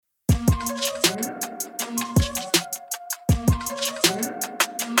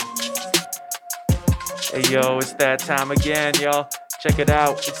Hey yo, it's that time again, y'all. Check it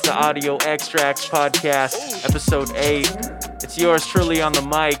out. It's the Audio Extracts Podcast, episode 8. It's yours truly on the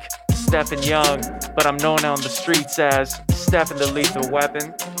mic, Stephen Young, but I'm known on the streets as Stephen the Lethal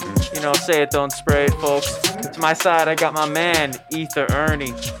Weapon. You know, say it, don't spray it, folks. To my side, I got my man, Ether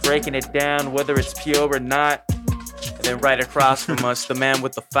Ernie, breaking it down, whether it's pure or not. And then right across from us, the man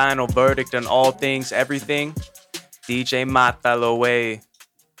with the final verdict on all things, everything, DJ Mataloe.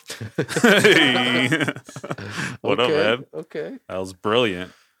 Hey. What up, man? Okay. That was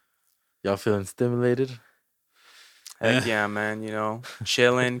brilliant. Y'all feeling stimulated? Heck yeah, man, you know,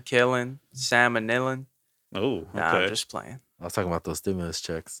 chilling, killing, salmonelling. Oh, okay. Nah, I'm just playing. I was talking about those stimulus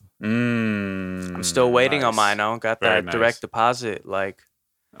checks. I'm still waiting on mine. I don't got Very that direct deposit like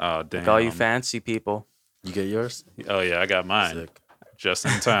Oh, damn. all you fancy people. You get yours? Oh, yeah, I got mine. Sick. Just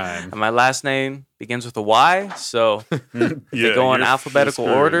in time. And my last name begins with a Y, so they go in alphabetical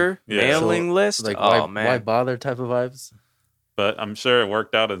order, mailing list. Like, oh, why, man. why bother type of vibes? But I'm sure it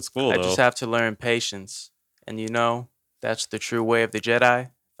worked out in school, I though. just have to learn patience. And you know, that's the true way of the Jedi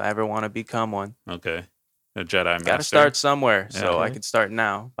if I ever want to become one. Okay. A Jedi Master. Got to start somewhere, so Okay. I can start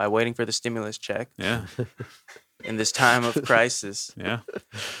now by waiting for the stimulus check. Yeah. In this time of crisis, Yeah.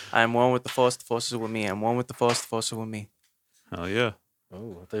 I am one with the Force is with me. I'm one with the Force is with me. Hell yeah.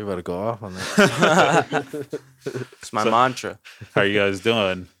 Oh, I thought you were about to go off on that. It's my So- mantra. How you guys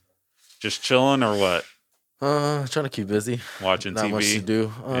doing? Just chilling or what? Trying to keep busy. Watching Not TV? much to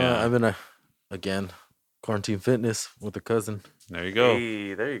do. Yeah. I've been, again, quarantine fitness with a cousin. There you go.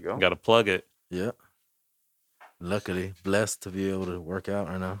 Hey, there you go. Got to plug it. Yeah. Luckily, blessed to be able to work out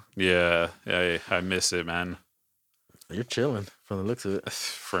right now. Yeah. I miss it, man. You're chilling from the looks of it.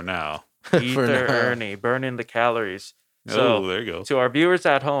 For now. Ether now. Ernie, burning the calories. So, Oh, there you go. to our viewers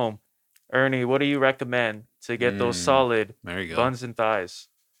at home, Ernie, what do you recommend to get those solid There you go. buns and thighs?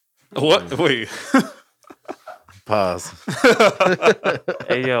 What? Wait. Pause.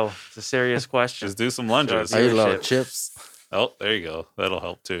 Hey, yo, it's a serious question. Just do some lunges. Sure. I eat a lot Viewership. of chips. Oh, there you go. That'll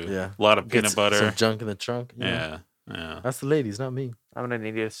help too. Yeah. A lot of Get peanut butter. Some junk in the trunk. you know? Yeah. Yeah. That's the ladies, not me. I'm going to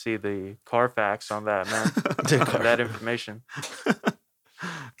need you to see the Carfax on that, man. That information.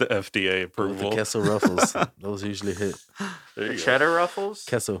 The FDA With approval. the queso ruffles. Those usually hit. There The you go. cheddar ruffles,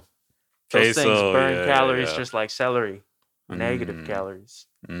 Queso. those things Queso, burn yeah, calories yeah. just like celery. Negative Mm. calories.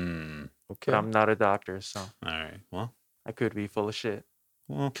 Mm. Okay. But I'm not a doctor, so All right. Well, I could be full of shit.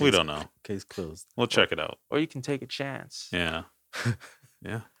 we don't know. Case closed. We'll check it out. Or you can take a chance. Yeah.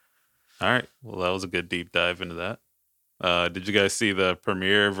 Yeah. All right. Well, that was a good deep dive into that. Did you guys see the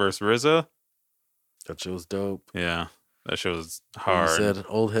Premier versus RZA? That shit was dope. Yeah. That show was You hard. said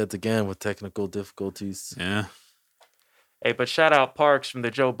old heads again with technical difficulties. Yeah. Hey, but shout out Parks from the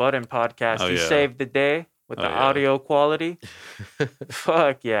Joe Budden podcast. Oh, He yeah. saved the day with Oh, the yeah. audio quality.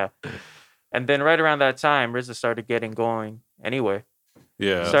 Fuck yeah. And then right around that time, RZA started getting going anyway.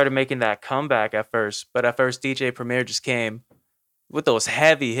 Yeah. Started making that comeback at first. But at first, DJ Premier just came with those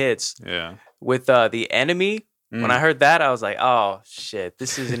heavy hits. Yeah. With The Enemy, when Mm. I heard that, I was like, oh, shit,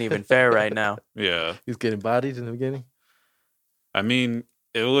 this isn't even fair right now. Yeah. He's getting bodied in the beginning. I mean,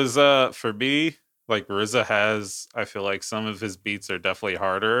 it was for me, like RZA has, I feel like some of his beats are definitely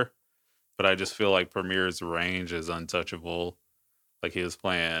harder, but I just feel like Premier's range is untouchable. Like he was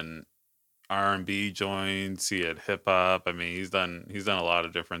playing R&B joints, he had hip hop. I mean, he's done a lot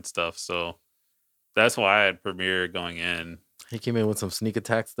of different stuff. So that's why I had Premier going in. He came in with some sneak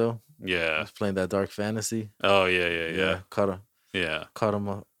attacks though. He Yeah. was playing that dark fantasy. Oh yeah. Caught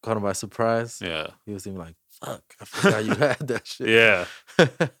him by surprise. Yeah. He was even like, "Fuck, I forgot you had that shit." Yeah.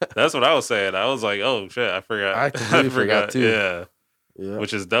 That's what I was saying. I was like, oh shit, I forgot. I completely forgot, too. Yeah. Yeah.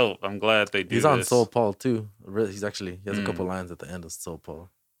 Which is dope. I'm glad they do He's on this. Soul Paul too. He has a couple Mm. lines at the end of Soul Paul.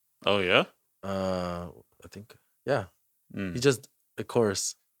 Oh yeah? I think, yeah. Mm. He's just a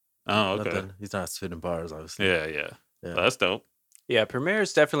chorus. Oh, okay. Nothing. He's not spitting bars, obviously. Yeah. Yeah. That's dope. Yeah, Premier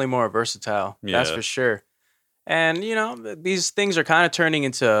is definitely more versatile. That's Yeah. for sure. And, you know, these things are kind of turning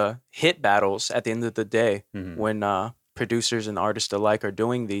into hit battles at the end of the day Mhm. when producers and artists alike are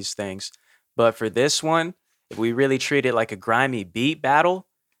doing these things. But for this one, if we really treat it like a grimy beat battle,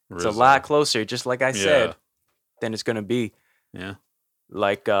 it's a RZA. lot closer, just like I said, Yeah. than it's going to be. Yeah.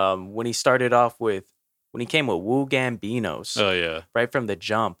 Like when he started off when he came with Wu Gambinos Oh yeah. right from the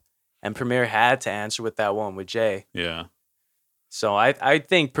jump. And Premier had to answer with that one with Jay. Yeah. So I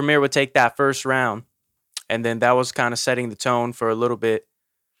think Premier would take that first round. And then that was kind of setting the tone for a little bit.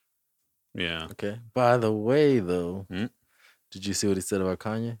 Yeah. Okay. By the way, though, Hmm? did you see what he said about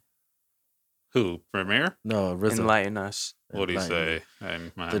Kanye? Who? Premier? No, RZA. Enlighten us. What do you Enlighten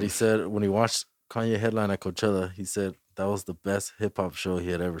say? me. That he said when he watched Kanye headline at Coachella, he said that was the best hip hop show he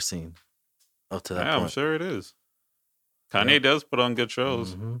had ever seen. up to that Yeah, point. I'm sure it is. Kanye does put on good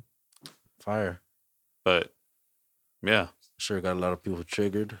shows, Fire. but yeah, Sure, got a lot of people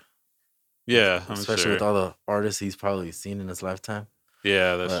triggered. yeah, I'm Especially sure. with all the artists he's probably seen in his lifetime.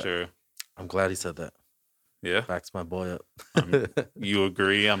 Yeah, that's But true. I'm glad he said that. Yeah, Backs my boy up. you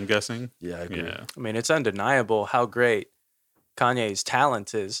agree? I'm guessing. Yeah, I agree. Yeah. I mean, it's undeniable how great Kanye's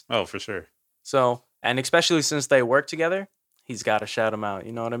talent is. Oh, for sure. So, and especially since they work together, he's got to shout him out.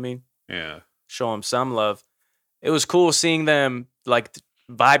 You know what I mean? Yeah. Show him some love. It was cool seeing them like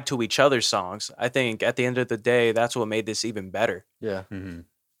vibe to each other's songs. I think at the end of the day, that's what made this even better. Yeah. Mm-hmm.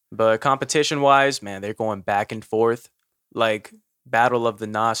 But competition wise, man, they're going back and forth. Like battle of the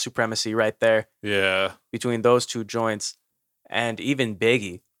Nas supremacy right there Yeah. between those two joints and even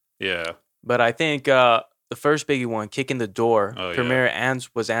Biggie. Yeah. But I think the first Biggie one, Kicking the Door, Oh, Premier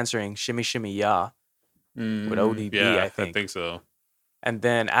was answering Shimmy Shimmy Ya with ODB, Yeah, I think. so. And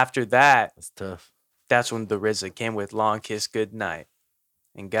then after that, That's tough. that's when the RZA came with Long Kiss Goodnight.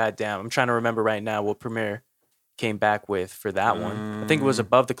 And goddamn, I'm trying to remember right now what Premier came back with for that one. I think it was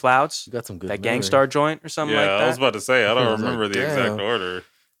Above the Clouds. You got some good That memory. Gangstar joint or something Yeah, like that. I was about to say, I I don't was like, remember the exact damn. order.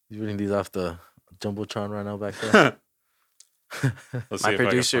 You reading these off the Jumbotron right now back there? Let's My see if I can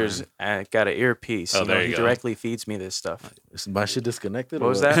producers find- got an earpiece. Oh, You know, there you he go. directly feeds me this stuff. Is my shit disconnected? What or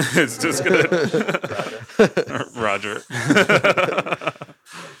was that? It's just good. Roger.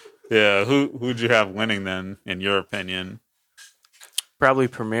 Yeah, who'd you have winning then, in your opinion? Probably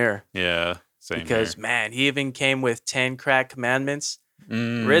Premier. Yeah, same Because, here. man, he even came with 10 crack commandments.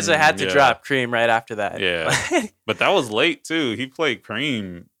 RZA had to yeah. drop Cream right after that. Yeah. But that was late, too. He played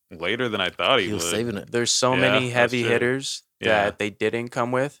Cream later than I thought he He was would. saving it. There's so Yeah, many that's heavy true. hitters Yeah. that they didn't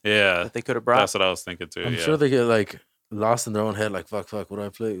come with Yeah, that they could have brought. that's what I was thinking, too. I'm yeah. sure they get like lost in their own head. Like fuck. What do I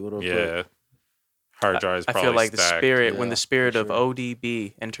play? What do I play? Yeah. Hard drives I probably feel like the stacked. spirit, when Yeah, the spirit for of sure.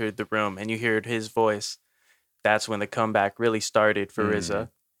 ODB entered the room and you heard his voice, that's when the comeback really started for RZA.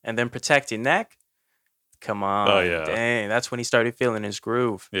 And then Protect Your Neck, come on. Oh, yeah. Dang, that's when he started feeling his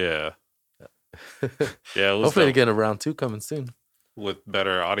groove. Yeah. Yeah, it was Hopefully, they dope. get a round 2 coming soon. With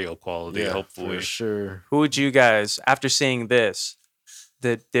better audio quality, hopefully. for sure. Who would you guys, after seeing this,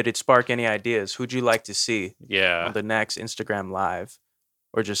 did it spark any ideas? Who'd you like to see Yeah. on the next Instagram Live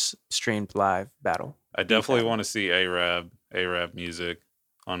or just streamed live battle? I definitely battle. want to see Arab music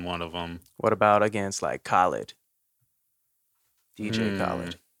on one of them. What about against like Khaled? DJ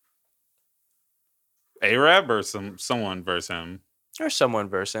Khaled. Arab or someone versus him. Or someone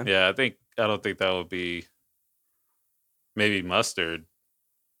versing. Yeah, I don't think that would be maybe Mustard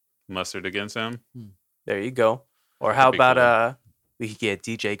against him. There you go. Or how be about cool. we could get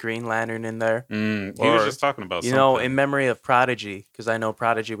DJ Green Lantern in there? He was Or, just talking about You know, something. in memory of Prodigy, because I know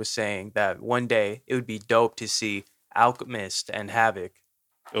Prodigy was saying that one day it would be dope to see Alchemist and Havoc.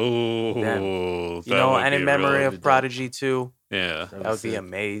 Oh, You know, and in memory really of dope. Prodigy too, yeah, that would be sick.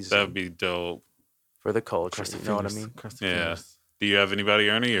 amazing that'd be dope. for the culture. Cross the You know what I fingers. mean? Cross the Yeah. fingers. Do you have anybody,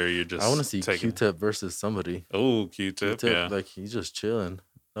 Ernie, or you just I want to see taking... Q-Tip versus somebody. Oh, Q-Tip, yeah. like he's just chilling.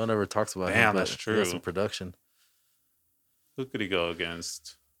 No one ever talks about him. Damn, but that's he has true. some production. Who could he go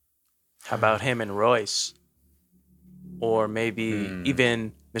against? How about him and Royce? Or maybe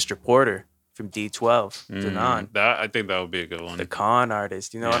even Mr. Porter from D12, Denon, I think that would be a good one. the con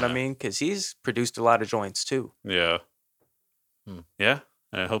artist. You know what I Yeah. mean? Because he's produced a lot of joints too. Yeah. Hmm. Yeah.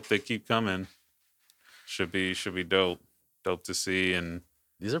 I hope they keep coming. Should be dope. Dope to see. And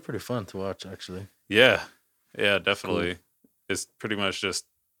These are pretty fun to watch, actually. yeah. Yeah, definitely. It's pretty much just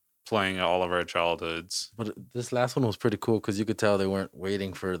playing all of our childhoods. But this last one was pretty cool because you could tell they weren't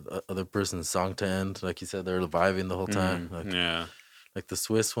waiting for the other person's song to end. Like you said, they were vibing the whole time. Yeah. Like the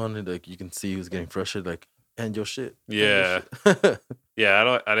Swiss one, like you can see he was getting frustrated. Like, end your shit. end your Yeah. shit."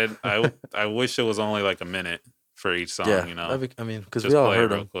 Yeah, I wish it was only like a minute for each song, yeah. you know. that'd be- I mean, because Just we all play it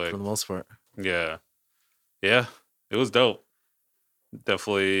heard real them quick. for the most part. Yeah. Yeah. It was dope.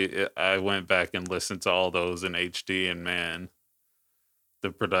 Definitely, I went back and listened to all those in HD, and man,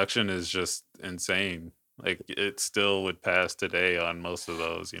 the production is just insane. Like, it still would pass today on most of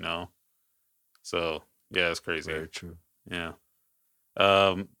those, you know? So, yeah, it's crazy. Very true. Yeah.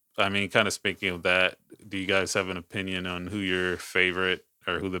 I mean, kind of speaking of that, do you guys have an opinion on who your favorite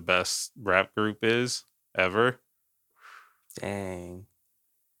or who the best rap group is ever? Dang.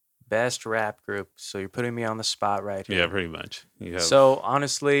 Best rap group. So you're putting me on the spot right here. Yeah, pretty much. You have, So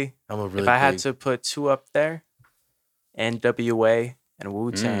honestly, I'm a really if I had big- to put two up there, NWA and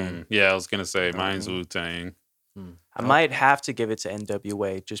Wu-Tang, yeah, I was gonna say know what I mine's mean? Wu-Tang. I might have to give it to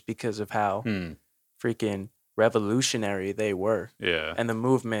NWA just because of how Hmm. freaking revolutionary they were Yeah. and the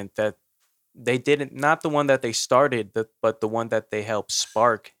movement that they didn't, not the one that they started, but the one that they helped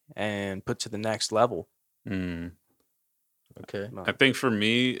spark and put to the next level. Mm. Okay. I think for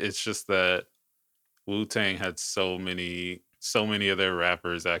me, it's just that Wu-Tang had so many of their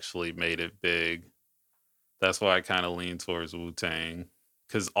rappers actually made it big. That's why I kind of lean towards Wu-Tang,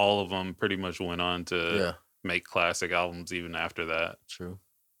 because all of them pretty much went on to make classic albums even after that. True.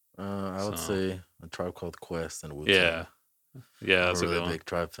 I would say A Tribe Called Quest and Wu-Tang. Yeah. Yeah, that's I'm a a really good one. big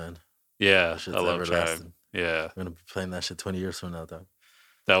Tribe fan. Yeah, That shit's I love Tribe. everlasting. Yeah. I'm gonna be playing that shit 20 years from now, though.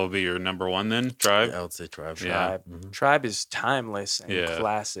 That would be your number one then, Tribe? Yeah, I would say Tribe. Yeah. Tribe is timeless and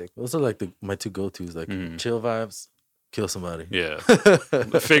classic. Those are like my two go-tos, like chill vibes, kill somebody. Yeah.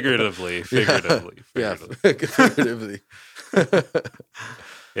 Figuratively. Yeah, figuratively.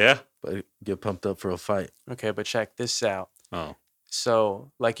 Yeah. But get pumped up for a fight. Okay, but check this out. Oh.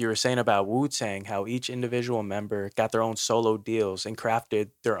 So, like you were saying about Wu-Tang, how each individual member got their own solo deals and crafted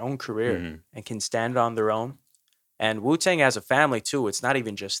their own career and can stand on their own. And Wu-Tang has a family too. It's not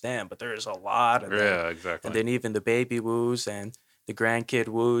even just them, but there's a lot of them. Yeah, exactly. And then even the baby Woos and the grandkid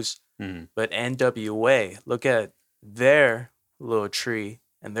Woos. But NWA, look at their little tree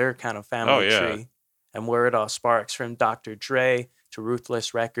and their kind of family tree and where it all sparks, from Dr. Dre to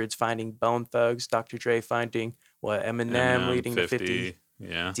Ruthless Records finding Bone Thugs, Dr. Dre finding Eminem leading 50,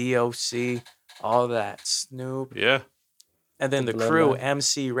 DOC, all that, Snoop. Yeah. And then the crew,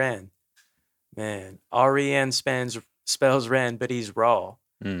 MC Ren. Man, REN spells Ren, but he's raw.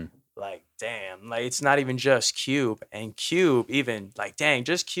 Like, damn, like it's not even just Cube. And Cube, even like, dang,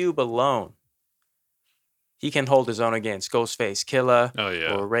 just Cube alone, he can hold his own against Ghostface Killer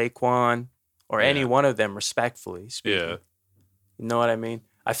or Raekwon or any one of them, respectfully speaking. Yeah. You know what I mean?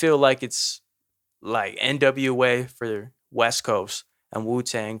 I feel like it's like NWA for the West Coast and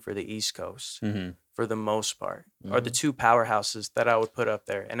Wu-Tang for the East Coast for the most part, are the two powerhouses that I would put up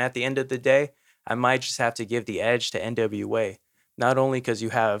there. And at the end of the day, I might just have to give the edge to NWA, not only because you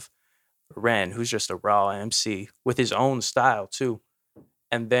have Ren, who's just a raw MC with his own style too,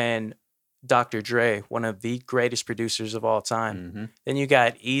 and then Dr. Dre, one of the greatest producers of all time. Then you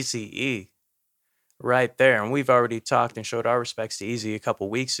got Eazy-E right there, and we've already talked and showed our respects to Eazy a couple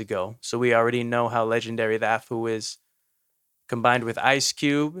weeks ago, so we already know how legendary that fool is. Combined with Ice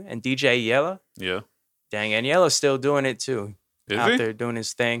Cube and DJ Yella. Yeah. Dang, and Yella's still doing it too. Is out he? there doing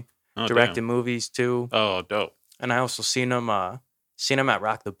his thing. Oh, directing movies too. Oh, dope. And I also seen him at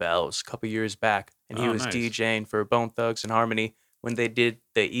Rock the Bells a couple years back. And he was nice. DJing for Bone Thugs and Harmony when they did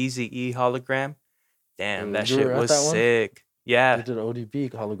the Eazy-E hologram. Damn, that You shit were at was that one? sick. Yeah. They did an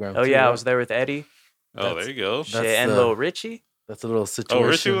ODB hologram. Oh too, yeah, right? I was there with Eddie. Oh, there you go. Shit, and Lil Richie. That's a little situation. Oh,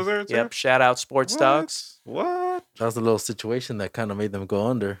 Richie was there too? Yep, shout out Sports Dogs. What? That was a little situation that kind of made them go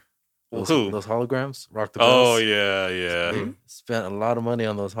under. Those, Who? Those holograms, Rock the Bells. Oh, yeah. They spent a lot of money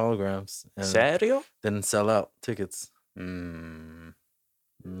on those holograms. And Serio? didn't sell out tickets. Dang.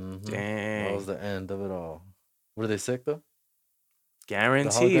 That was the end of it all. Were they sick though?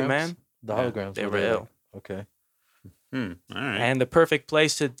 Guaranteed, man. The holograms. They were ill. Okay. All right. And the perfect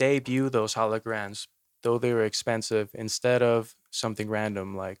place to debut those holograms, though they were expensive, instead of something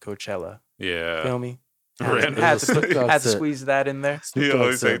random like Coachella. Yeah. Feel me? Random. Had to squeeze that in there. You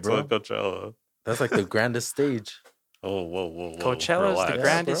always say Coachella. That's like the grandest stage. Oh, whoa. Coachella's Relax. the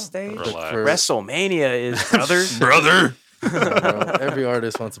grandest stage. Relax. WrestleMania is, brothers. Brother. Bro, every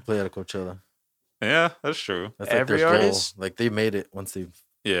artist wants to play at a Coachella. Yeah, that's true. That's like Every their artist? goal. Like they made it once they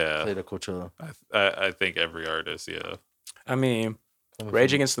played at Coachella. I think every artist, yeah. I mean,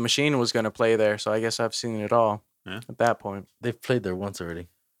 Rage Against the Machine was going to play there, so I guess I've seen it all at that point. They've played there once already.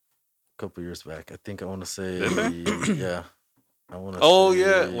 A couple years back. I think I want to say, yeah. I want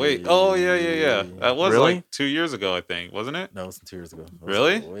to Wait. Oh, yeah. That was Really? like 2 years ago, I think, wasn't it? No, it wasn't 2 years ago. It was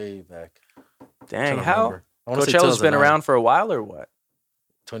Really? way back. Dang, trying to how? remember. I wanna say Coachella's been 2009. around for a while or what?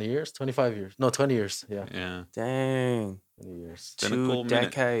 20 years? 25 years. No, 20 years. Yeah. Yeah. Dang. 20 years. Been a 2 cool minute.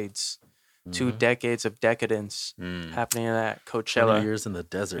 decades. 2 decades of decadence happening at 20 Coachella years in the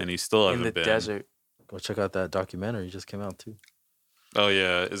desert. And he still in hasn't the been. desert. Go check out that documentary. It just came out too. Oh,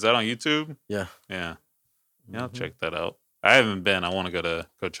 yeah. Is that on YouTube? Yeah. Yeah. Yeah, I'll check that out. I haven't been. I want to go to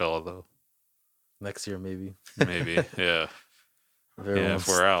Coachella, though. Next year, maybe. Maybe. Yeah. If everyone if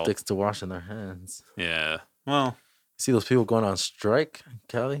we're out. sticks to washing their hands. Yeah. Well, See those people going on strike,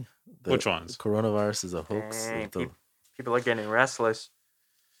 Cali? which ones? Coronavirus is a hoax. Dang, With the- people are getting restless.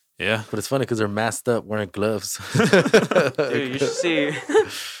 Yeah. But it's funny because they're masked up wearing gloves. Dude, you should see.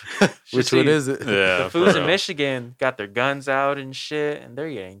 Which one is it? Yeah. The foods for in real. Michigan got their guns out and shit, and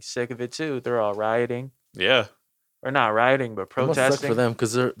they're getting sick of it too. They're all rioting. Yeah. or not rioting, but It must suck protesting. for them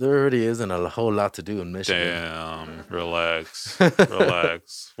because there already isn't a whole lot to do in Michigan. Damn, relax,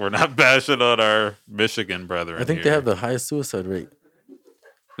 relax. We're not bashing on our Michigan brethren. I think they have the highest suicide rate.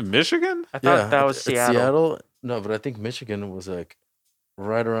 Michigan. I thought that was it's Seattle. No, but I think Michigan was like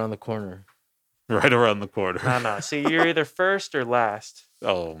right around the corner. Right around the corner. No. See, you're either first or last.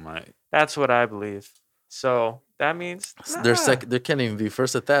 Oh my. That's what I believe. So that means They're second. They can't even be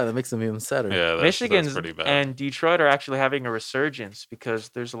first at that. That makes them even sadder. Yeah, that's Michigan's pretty bad. and Detroit are actually having a resurgence because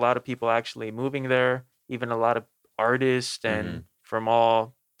there's a lot of people actually moving there. Even a lot of artists and from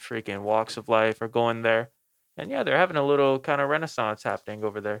all freaking walks of life are going there. And yeah, they're having a little kind of renaissance happening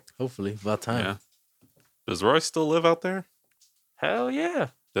over there. Hopefully, about time. Yeah. Does Roy still live out there? Hell yeah.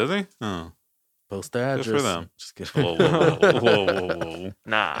 Does he? Oh. Post the address. Good for them. Just kidding. Whoa.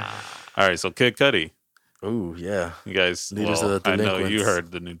 Nah. All right, so Kid Cudi. Oh yeah. You guys, Leaders of the I know you Delinquents.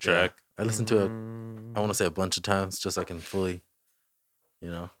 heard the new track. I listened to it. I want to say a bunch of times just so I can fully,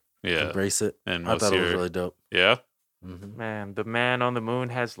 Yeah. embrace it. And I most thought it was your- really dope. Yeah. Man, the man on the moon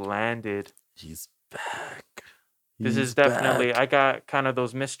has landed. He's back. This He's is definitely, back. I got kind of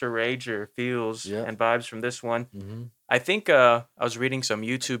those Mr. Rager feels Yeah. and vibes from this one. Mhm. I think I was reading some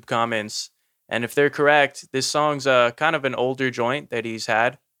YouTube comments, and if they're correct, this song's kind of an older joint that he's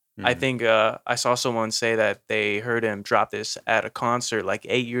had. I think I saw someone say that they heard him drop this at a concert like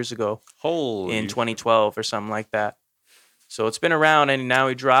 8 years ago Holy. in 2012 or something like that. So it's been around, and now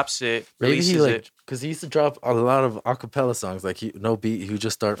he drops it, Maybe releases he like it. because he used to drop a lot of acapella songs, like no beat, he would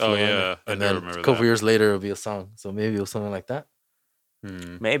just start flowing. yeah, I and do then remember a couple that. years later it'll be a song. So maybe it was something like that.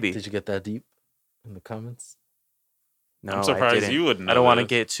 Maybe. Did you get that deep in the comments? No, I'm surprised I didn't. you wouldn't know I don't want to this.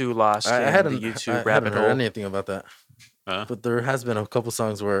 get too lost in the YouTube I rabbit hadn't heard hole. anything about that. Huh? But there has been a couple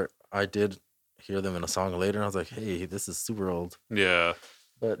songs where I did hear them in a song later, and I was like, "Hey, this is super old." Yeah.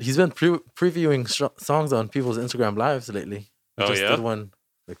 But he's been previewing songs on people's Instagram lives lately. He Oh, just yeah? did one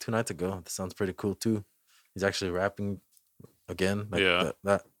like 2 nights ago. This sounds pretty cool too. He's actually rapping again, like Yeah.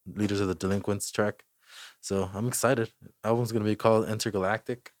 that Leaders of the Delinquents track. So I'm excited. Album's gonna be called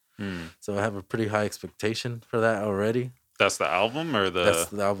Intergalactic. So I have a pretty high expectation for that already. That's the album or the. That's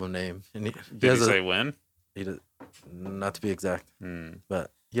the album name. And he Did has he a- say when? he does, not to be exact,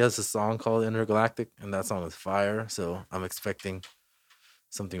 but he has a song called Intergalactic, and that song is fire. So I'm expecting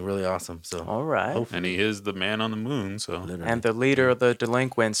something really awesome. So All right. hopefully, And he is the man on the moon, so. literally. And the leader of the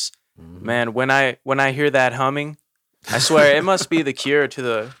Delinquents. Mhm. Man, when I hear that humming, I swear it must be the cure to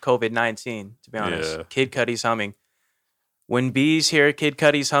the COVID-19, to be honest. Yeah. Kid Cudi's humming. When bees hear Kid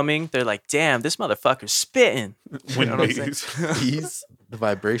Cudi's humming, they're like, damn, this motherfucker's spitting. When know what I'm saying? bees. Bees, the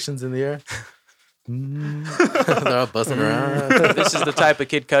vibrations in the air. They're all buzzing around. This is the type of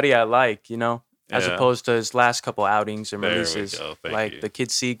Kid Cudi I like, as Yeah. opposed to his last couple outings and There we releases. go. Thank Like you. the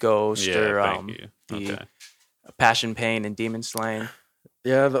Kid See Ghost Yeah, or thank you. the Okay. Passion Pain and Demon Slaying.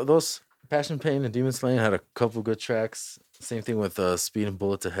 Yeah, those Passion Pain and Demon Slaying had a couple good tracks. Same thing with Speed and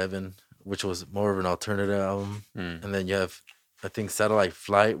Bullet to Heaven, which was more of an alternative album. And then you have, I think, Satellite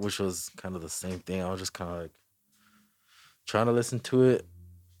Flight, which was kind of the same thing. I was just kind of like trying to listen to it.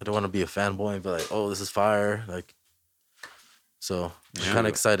 I don't want to be a fanboy and be like, "Oh, this is fire!" Like, so I'm Yeah. kind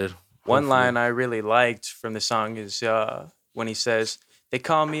of excited. One Hopefully. line I really liked from the song is when he says, "They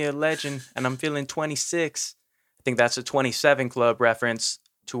call me a legend and I'm feeling 26." I think that's a 27 Club reference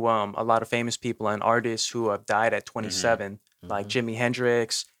to a lot of famous people and artists who have died at 27, like Jimi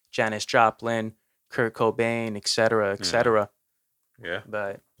Hendrix, Janis Joplin, Kurt Cobain, etc., etc. Yeah.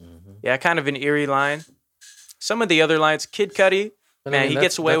 But yeah, kind of an eerie line. Some of the other lines, Kid Cudi, But man, he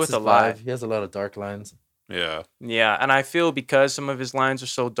gets away with his a lot. vibe. He has a lot of dark lines. Yeah. Yeah, and I feel because some of his lines are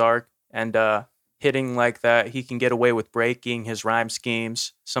so dark and hitting like that, he can get away with breaking his rhyme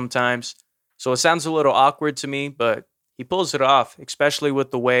schemes sometimes. So it sounds a little awkward to me, but he pulls it off, especially with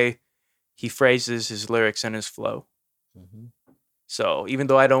the way he phrases his lyrics and his flow. So even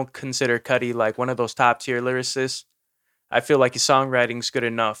though I don't consider Cudi like one of those top tier lyricists, I feel like his songwriting's good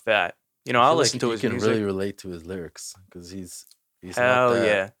enough that, I I'll feel listen like to you his can music. really relate to his lyrics because he's Hell not that,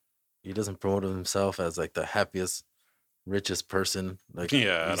 yeah. He doesn't promote himself as like the happiest, richest person. Like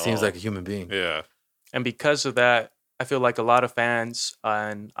Yeah, he at seems all. like a human being. Yeah. And because of that, I feel like a lot of fans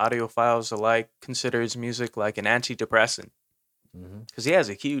and audiophiles alike consider his music like an antidepressant because he has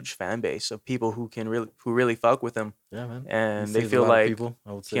a huge fan base of people who really fuck with him, Yeah, man. and He they saves a feel lot of like people,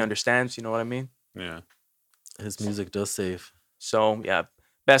 I would say. he understands. You know what I mean? Yeah. His music does save. So yeah,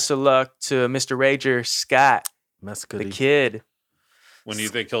 best of luck to Mr. Rager Scott, the Mascudi. kid. When do you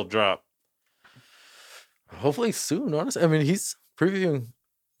think he'll drop? Hopefully soon, honestly. I mean, he's previewing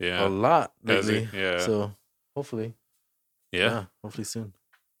Yeah. a lot Has he? lately. Yeah. So hopefully. Yeah. Hopefully soon.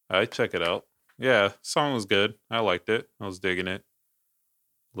 I check it out. Yeah, song was good. I liked it. I was digging it.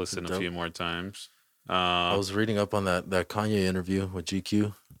 Listen a Dope. few more times. I was reading up on that Kanye interview with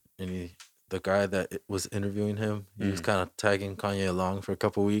GQ, and the guy that was interviewing him, he was kind of tagging Kanye along for a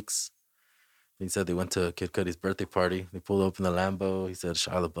couple weeks. He said they went to Kid Cudi's birthday party. They pulled up in the Lambo. He said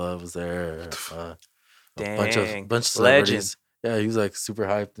Shia LaBeouf was there. A bunch of celebrities. Yeah, he was like super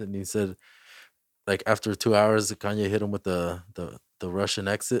hyped, and he said like after 2 hours, Kanye hit him with the Russian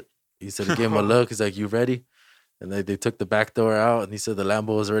exit. He said he gave him a look. He's like, "You ready?" And they took the back door out, and he said the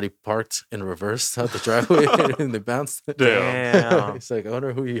Lambo was already parked in reverse out the driveway, and they bounced. Damn. He's like, I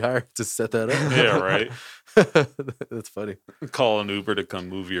wonder who he hired to set that up. Yeah, right. That's funny. Call an Uber to come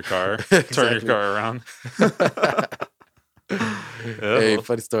move your car, turn your car around. Hey,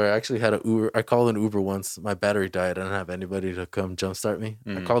 funny story. I actually had an Uber. I called an Uber once. My battery died. I didn't have anybody to come jumpstart me.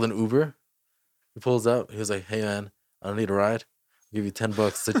 I called an Uber. He pulls up. He was like, "Hey man, I don't need a ride. I'll give you $10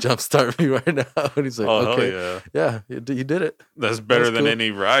 to jumpstart me right now." And he's like, "Okay, hell yeah, you did it. That's better than cool.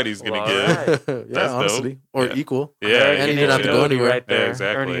 any ride he's gonna Well, give. right. Yeah, That's honestly, dope. or Yeah. equal. Yeah, and you didn't have to go anywhere. Right there, Yeah,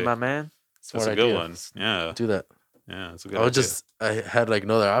 exactly. Ernie, my man. That's Smart a good idea. one. Yeah, Do that. yeah, it's a good. I had like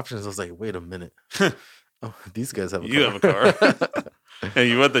no other options. I was like, wait a minute. Oh, these guys have a car. You have a car. And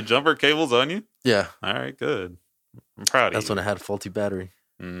you had the jumper cables on you? Yeah. All right, good. I'm proud of That's you. when I had faulty battery.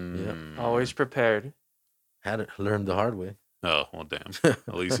 Always prepared. Had it learned the hard way. Oh, well, damn.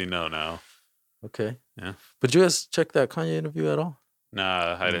 At least you know now. Okay. Yeah. But you guys check that Kanye interview at all?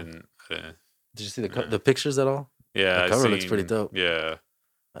 Nah, I didn't. Did you see the pictures at all? Yeah, The cover looks pretty dope. Yeah.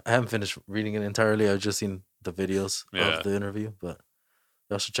 I haven't finished reading it entirely. I've just seen the videos of the interview, but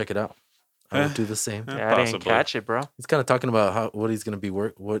y'all should check it out. I would do the same. Yeah, Yeah, I didn't possibly. catch it, bro. He's kind of talking about what he's gonna be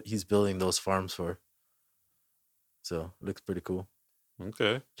what he's building those farms for. So it looks pretty cool.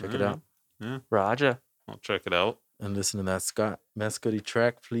 Okay. Check it out Raja. I'll check it out. and listen to that Scott Mascuddy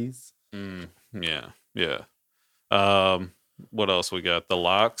track, please. Yeah. Yeah. What else we got? The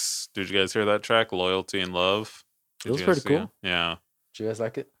Locks. Did you guys hear that track? Loyalty and Love. It was you guys pretty see cool. Yeah. Did you guys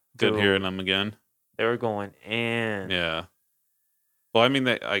like it? Good Dude. hearing them again. They were going in. Yeah. Well, I mean,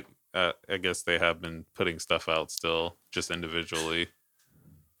 I guess they have been putting stuff out still, just individually.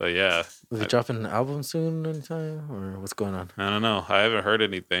 But yeah, Was he dropping an album soon anytime, or what's going on? I don't know. I haven't heard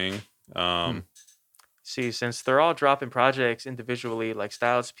anything. See, since they're all dropping projects individually, like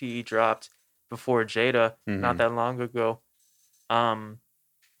Styles P dropped before Jada not that long ago.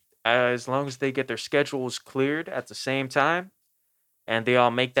 As long as they get their schedules cleared at the same time, and they all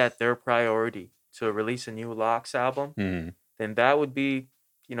make that their priority to release a new Locks album, then that would be,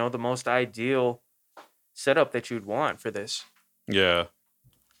 the most ideal setup that you'd want for this. Yeah.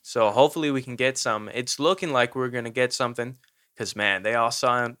 So hopefully we can get some. It's looking like we're gonna get something, because man, they all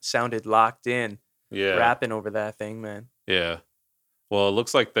sounded locked in, Yeah. rapping over that thing, man. Yeah. Well, it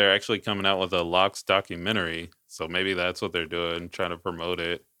looks like they're actually coming out with a Locks documentary. So maybe that's what they're doing, trying to promote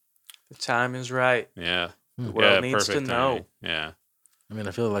it. The time is right. Yeah. The world needs to perfect know. timing. Yeah. I mean,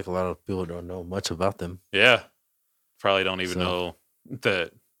 I feel like a lot of people don't know much about them. Yeah. Probably don't even So- know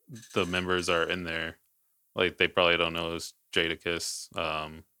that the members are in there. Like, they probably don't know it's Jadakiss,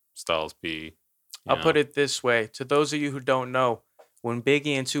 Styles P. I'll put it this way. To those of you who don't know, when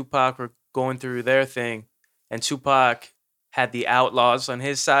Biggie and Tupac were going through their thing, and Tupac had the Outlaws on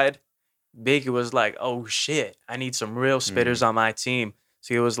his side, Biggie was like, oh shit, I need some real spitters on my team.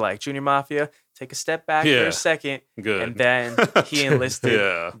 So he was like, Junior Mafia, take a step back for a second. Good. And then he enlisted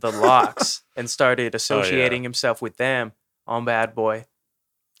Yeah. the Locks and started associating himself with them on Bad Boy.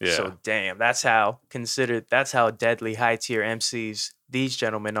 Yeah. So damn, that's how deadly high tier MCs these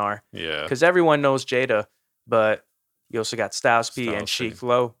gentlemen are. Yeah. Because everyone knows Jada, but you also got Styles P and Styles P. Sheik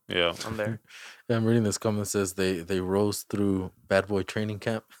Low Yeah. on there. Yeah, I'm reading this comment says they rose through Bad Boy training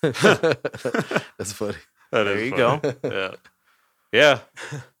camp. That's funny. That There is you funny. Yeah. Yeah.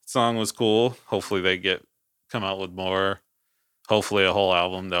 Song was cool. Hopefully they come out with more. Hopefully a whole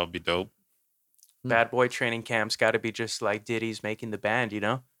album. That would be dope. Bad Boy training camp's got to be just like Diddy's making the band,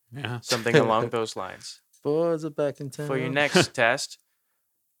 Yeah. something along those lines. Boys are back in town. For your next test,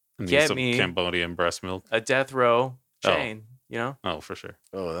 Need get some me Cambodian breast milk. a death row Oh. chain, Oh, for sure.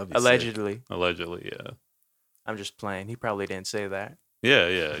 Oh, that'd be allegedly. Allegedly, yeah. I'm just playing. He probably didn't say that. Yeah.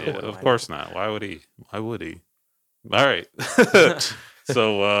 wouldn't Of mind. course not. Why would he? All right.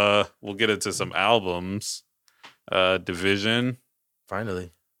 So we'll get into some albums. Division.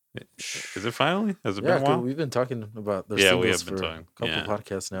 Finally. Is it finally? Has it Yeah, been a while? we've been talking about their Yeah, we singles have been for talking. a couple Yeah.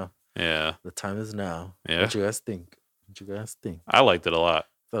 podcasts now. Yeah. The time is now. Yeah. What you guys think? I liked it a lot.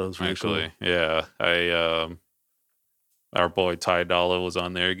 Thought it was really Actually. Yeah. Our boy Ty Dolla was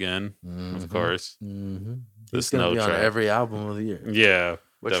on there again, cool. of course. Mm-hmm. The He's gonna Snow be on track. every album of the year. Yeah.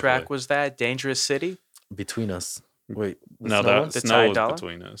 What track was that? Dangerous City? Between Us. Wait. No, Snow the The Snow Ty was Dolla?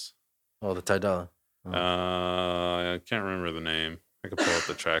 Between Us. Oh, the Ty Dolla. Oh. I can't remember the name. I could pull up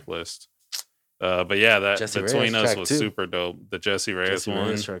the track list. But yeah, that Jesse Between Reyes Us track was too. super dope. The Jessie Reyes Jessie one.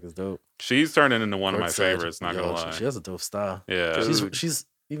 Reyes track is dope. She's turning into one of my Westside. favorites, not Yo, gonna lie. She has a dope style. Yeah. Dude. She's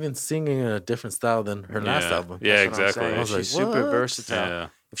even singing in a different style than her last album. Yeah, That's what I'm exactly. saying. I was like, She's super what? versatile. Yeah.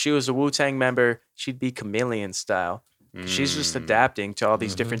 If she was a Wu-Tang member, she'd be chameleon style. She's just adapting to all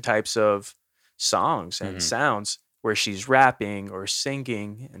these different types of songs and sounds where she's rapping or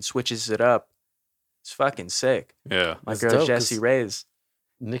singing and switches it up. It's fucking sick. Yeah. My It's girl dope, Jessie 'cause Reyes.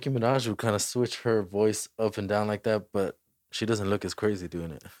 Nicki Minaj would kind of switch her voice up and down like that, but she doesn't look as crazy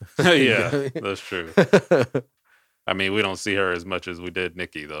doing it. Yeah, that's true. I mean, we don't see her as much as we did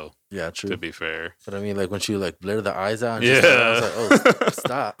Nicki, though, Yeah, true. to be fair. But I mean, like when she like blur the eyes out, and Yeah. I was like, oh,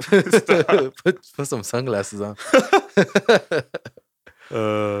 stop, put some sunglasses on.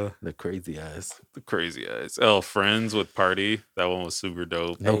 The crazy eyes. The crazy eyes. Oh, Friends with Party. That one was super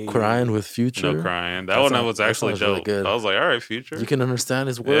dope. No Hey. crying with Future. No crying. That That one sound- was that actually sounds really dope. good. I was like, all right, Future. You can understand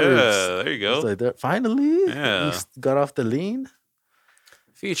his words. Yeah, there you It's go. like that. Finally, Yeah. you got off the lean.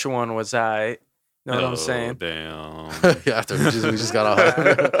 Future one was I. Know what I'm saying? Damn. Yeah, after we just got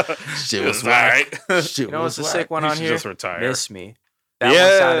off. Shit was It's whack. alright. Shit You know what's was the sick whack. one He on should here? just retire. Miss Me. That one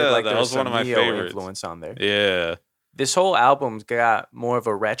Yeah, sounded like that there was was one some of my Neo favorites. influence on there. Yeah. This whole album's got more of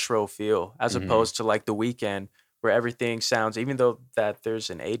a retro feel as Mhm. opposed to like The Weeknd, where everything sounds, even though that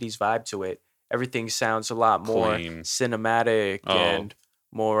there's an 80s vibe to it, everything sounds a lot more Clean. cinematic Oh. and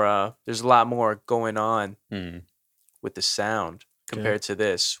more there's a lot more going on Mhm. with the sound compared to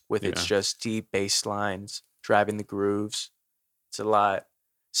this with its Yeah. just deep bass lines driving the grooves. It's a lot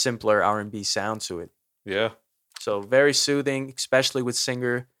simpler R&B sound to it. Yeah. So very soothing, especially with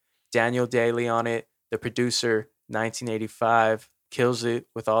singer Daniel Daly on it. The producer, 1985, kills it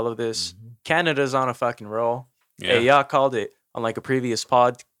with all of this. Canada's on a fucking roll. Yeah. Hey, y'all called it on like a previous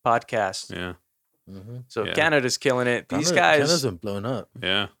podcast. Yeah. Mm-hmm. So Yeah. Canada's killing it. These Canada's guys, been blowing up.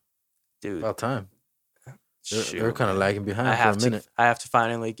 Yeah. dude, About time. They're shoot, kind of man. lagging behind I for a have minute. I have to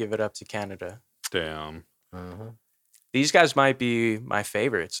finally give it up to Canada. Damn. Uh-huh. These guys might be my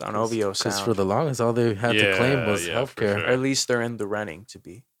favorites on OVO Because sound. for the longest, all they had to claim was Yeah, for healthcare. sure. Or at least they're in the running to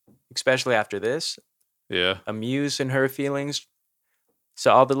be. Especially after this. Yeah. Amuse and Her Feelings.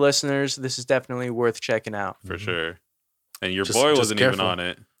 So all the listeners, this is definitely worth checking out. For Mhm. sure. And your Just- boy just wasn't even careful. on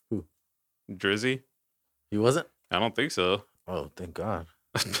it. Who? Drizzy? He wasn't? I don't think so. Oh, thank God.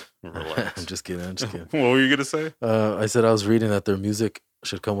 Relax. I'm just kidding. I'm just kidding. What were you gonna say? I said I was reading that their music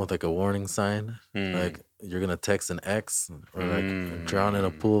should come with like a warning sign. Hmm. Like you're going to text an ex or like Mm. drown in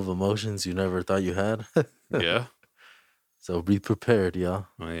a pool of emotions you never thought you had. Yeah. So be prepared, y'all.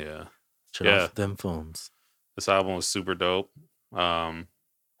 Oh yeah. Shut Yeah. off them phones. This album was super dope.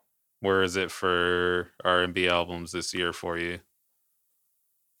 Where is it for R&B albums this year for you?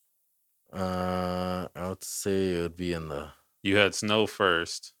 I would say it would be in the You had Snow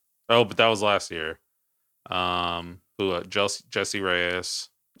first. Oh, but that was last year. Who? Jessie Reyes,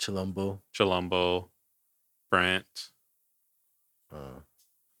 Chilumbo. Chilumbo, Brent.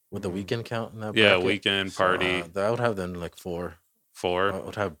 With the weekend count in that Yeah, bracket? Weekend Party. I would have them like 4. I 4.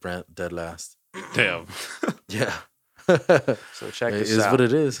 would have Brent dead last. Damn. Yeah. So check It this is out. what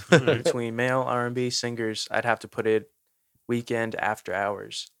it is. Between male R&B singers, I'd have to put it Weekend After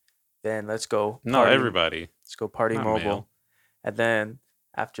Hours. Then let's go. No, Party- everybody. Let's go Party Not Mobile. male. And then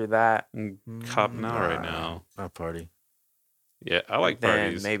after that, I'm copping out right now. Not party. Yeah, I like then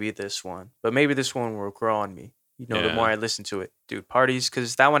parties. maybe this one. But maybe this one will grow on me. You know, the Yeah. more I listen to it. Dude, Parties,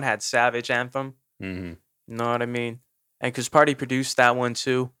 because that one had Savage Anthem. Hmm. You know what I mean? And because Party produced that one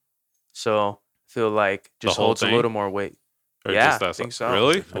too. So I feel like just whole holds thing? a little more weight. Or Yeah, just that I think song? so.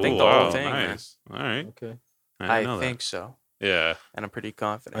 Really? I think Oh, the whole wow, thing, man. Nice. All right. Okay. I I didn't know that. think so. Yeah. And I'm pretty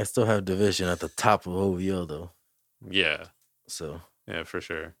confident. I still have Division at the top of OVO though. Yeah. So Yeah, for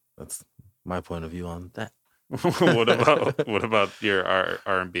sure. that's my point of view on that. what about your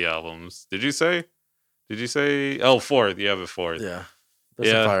R&B albums? Did you say? Oh, 4th. You have a 4th. Yeah.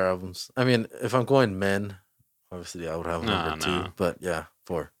 There's Yeah. some fire albums. I mean, if I'm going men, obviously I would have number 2. no. But yeah,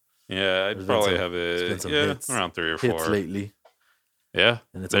 4. Yeah, I'd There's been probably some- have there's been it. some Yeah, hits. around 3 or Hits 4. lately. Yeah,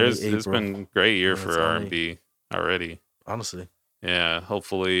 And it's only it's April. been a great year And for it's only- R&B already. Honestly. Yeah,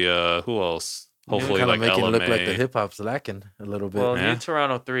 hopefully. Who else? Hopefully, kind like of making it look like the LMA. hip hop's lacking a little bit. Well, Yeah. New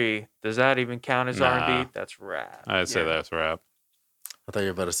Toronto 3, does that even count as Nah. R&B? That's rap. I'd say Yeah. that's rap. I thought you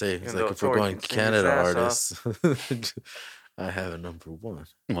were about to say, Even it's though like if we're Tori going can sing his Canada ass artists, I have a number 1.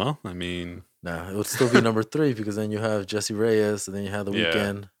 Well, I mean, Nah, it would still be number 3 because then you have Jessie Reyes and then you have The Yeah.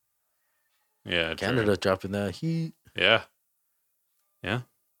 Weeknd. yeah, true. Canada dropping that heat. Yeah, yeah.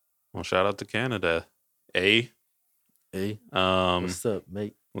 Well, shout out to Canada. A. Hey, Um, what's up,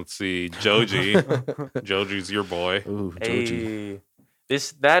 mate? let's see. Joji. Joji's your boy. Ooh, Joji. Hey,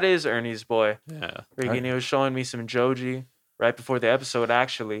 that is Ernie's boy. Yeah. Freaking, he was showing me some Joji right before the episode.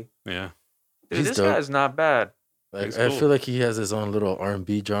 Actually, Yeah. dude, He's this dope. guy's not bad. Like, He's I cool. feel like he has his own little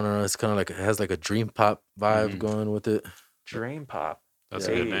R&B genre. It's kind of like it has like a dream pop vibe going with it. Dream pop. That's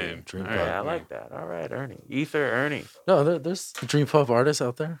Yeah. a good Hey, name. Dream All Pop. right. Yeah, I like that. All right, Ernie. Ether Ernie. No, there's dream pop artists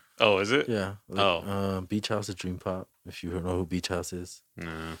out there. Oh, is it? Yeah. Like, Beach House is dream pop. If you know who Beach House is.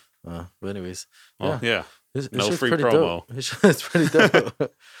 No. But anyways, Well, yeah. his No shit's free pretty promo. dope. His shit's pretty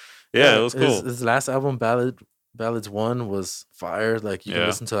dope. Yeah, it was cool. His last album, Ballads 1, was fire. Like you can Yeah.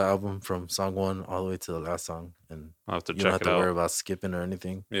 listen to the album from song 1 all the way to the last song, and I'll have to you don't have check it to worry out. about skipping or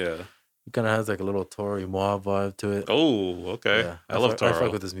anything. Yeah. He kind of has like a little Tory Moa vibe to it. Oh, okay. Yeah, I love I fuck Taro.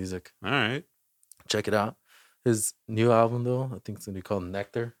 with his music. All right. Check it out. His new album though, I think it's gonna be called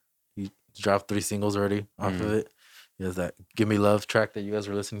Nectar. He dropped 3 singles already off of it. He has that "Give Me Love" track that you guys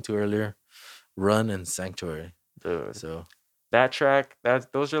were listening to earlier, "Run" and "Sanctuary." Dude, So that track,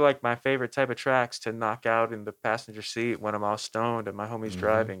 those are like my favorite type of tracks to knock out in the passenger seat when I'm all stoned and my homie's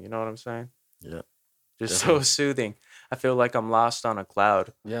driving. You know what I'm saying? yeah, Just definitely. so soothing. I feel like I'm lost on a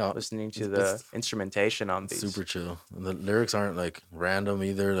cloud yeah, listening to It's- the instrumentation on it's these. super chill. And the lyrics aren't like random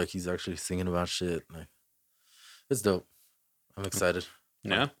either. Like he's actually singing about shit. Like it's dope. I'm excited.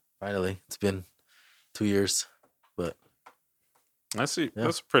 Yeah. Finally, it's been 2 years, but That's a, Yeah.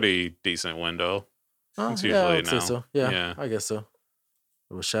 that's a pretty decent window. It's yeah, I usually would say now. so. Yeah, Yeah. I guess so.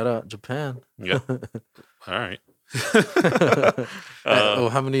 Well, shout out Japan. Yeah. All right.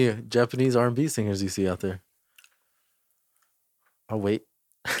 How many Japanese R&B singers do you see out there? I'll wait.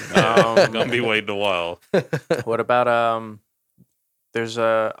 Gonna be waiting a while. What about there's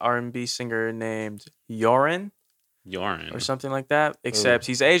a R&B singer named Yorin Yarn. or something like that. Except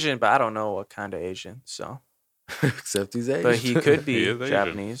he's Asian, but I don't know what kind of Asian. So, Except he's Asian. but he could He be is Asian.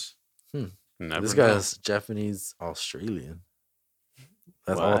 Japanese. Never This know. guy's Japanese Australian.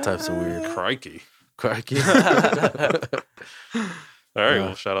 That's all types of weird. Crikey. Crikey. All right.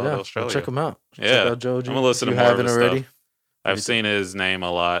 Well, shout out to Australia. Check him out. Yeah. Check out Joji. I'm gonna listen if to you more of haven't his already. stuff. I've seen his name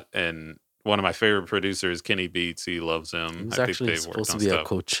a lot, and one of my favorite producers, Kenny Beats, he loves him. He was I think actually they've supposed worked to on be at stuff.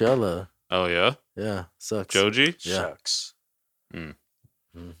 Coachella. Oh yeah, Yeah, sucks. Joji. Yeah. Shucks.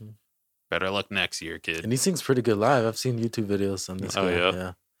 Mm-hmm. Better luck next year, kid. And he sings pretty good live. I've seen YouTube videos on this Oh, guy. yeah?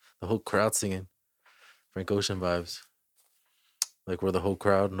 Yeah. The whole crowd singing. Frank Ocean vibes. Like where the whole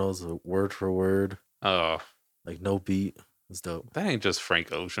crowd knows word for word. Oh, Like no beat. It's dope. that ain't just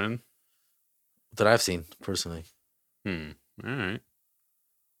Frank Ocean. That I've seen personally. All right.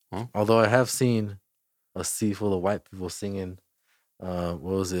 Although I have seen a sea full of white people singing what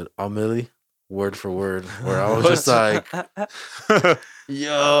was it? Amelie? Word for word. Where I was just like,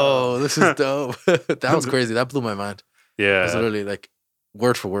 yo, this is dope. That was crazy. That blew my mind. It was Yeah, literally like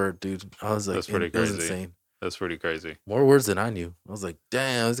word for word, dude. I was like, That's pretty it was crazy. insane. that's pretty crazy. More words than I knew. I was like,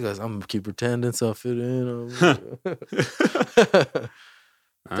 damn, this guy's, I'm gonna keep pretending so I fit in.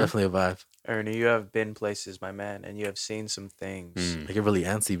 Definitely a vibe. Ernie, you have been places, my man, and you have seen some things. I get really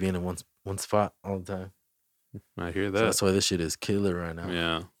antsy being in one spot all the time. I hear So that. that's why this shit is killer right now.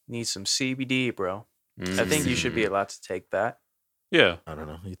 Yeah. Need some CBD, bro. I think you should be Mm. allowed to take that. Yeah. I don't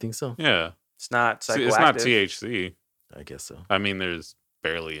know. You think so? Yeah. It's not See, psychoactive. it's not THC. I guess so. I mean, there's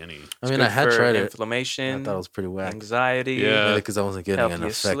barely any. I mean, Good I had for tried it. inflammation, I thought it was pretty whack. anxiety, Yeah. Because I wasn't getting help an you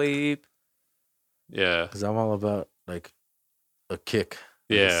effect. sleep. Yeah. Because I'm all about like a kick.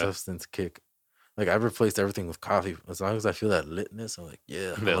 Like a Yeah. substance kick. Like I replaced everything with coffee. As long as I feel that litness, I'm like,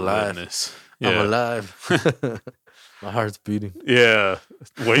 yeah, I'm That alive. litness. I'm Yeah. alive. My heart's beating. Yeah.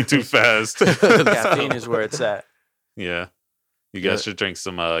 Way too fast. Caffeine is where it's at. Yeah. You guys Yeah. should drink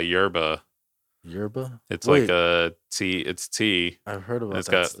some yerba. Yerba? It's Wait, like a tea. It's tea. I've heard about it's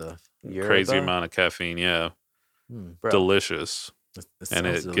that got- stuff. Crazy Yerba? amount of caffeine. Yeah. Hmm. Bro, Delicious. And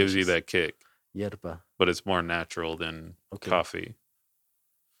it sounds gives you delicious. that kick, Yerba. but it's more natural than Okay. coffee.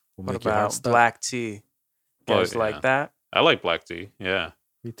 Will what make your heart about stop. black tea? Oh, Guys yeah. like that? I like black tea. Yeah.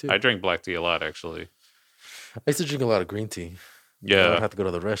 Me too. I drink black tea a lot, actually. I used to drink a lot of green tea. I would Yeah. have to go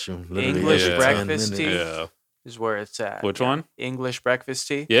to the restroom. Literally English every 10 breakfast minutes. tea? Yeah. Is where it's at. Which Yeah. one? English breakfast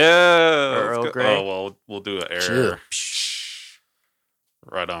tea. Yeah. let's Earl go- Grey? Oh, well, we'll do an Chill. error.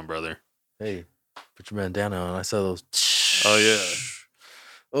 Right on, brother. Hey, put your bandana on. I saw those. Oh, yeah.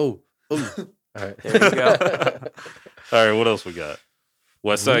 Oh. Oh. All right. There you go. All right, what else we got?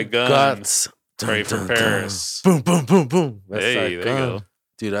 Westside Gunn. Guts. Pray for Paris. Boom, boom, boom, boom. Westside Hey, there you Gunn. go.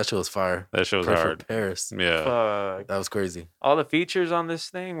 Dude, that show was fire. That show's Pray hard. for Paris. Yeah. Fuck. That was crazy. All the features on this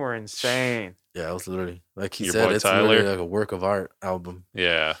thing were insane. Yeah, it was literally like he Your said. boy It's Tyler? literally like a work of art album.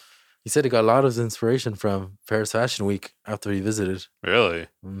 Yeah. He said he got a lot of his inspiration from Paris Fashion Week after he visited. Really?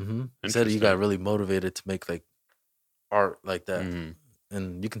 Mm-hmm. He said he got really motivated to make like art like that,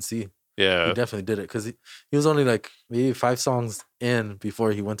 and you can see. Yeah, he definitely did it because he was only like maybe 5 songs in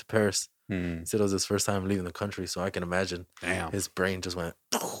before he went to Paris. He said it was his first time leaving the country, so I can imagine. Damn, his brain just went.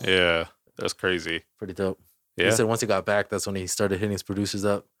 Yeah, that's crazy. Pretty dope. Yeah. He said once he got back, that's when he started hitting his producers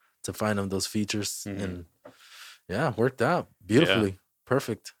up to find them those features, and worked out beautifully,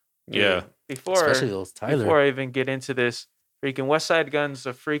 perfect. Yeah, especially those Tyler. Before I even get into this, freaking Westside Gunn's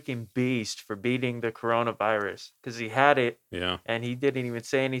a freaking beast for beating the coronavirus because he had it, and he didn't even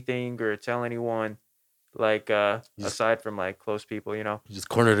say anything or tell anyone, like aside from like close people, you know. He just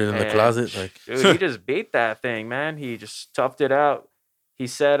cornered it in the closet, like dude, he just beat that thing, man. He just toughed it out. He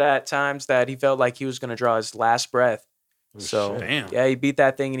said at times that he felt like he was gonna draw his last breath. So yeah, he beat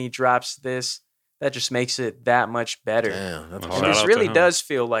that thing and he drops this. That just makes it that much better. Damn, that's hard. This really does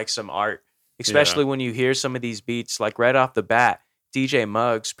feel like some art, especially when you hear some of these beats. Like right off the bat, DJ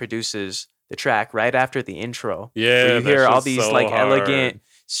Muggs produces the track right after the intro. Yeah, where you hear all these so like hard. elegant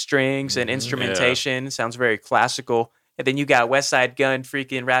strings and instrumentation. Sounds very classical. And then you got Westside Gunn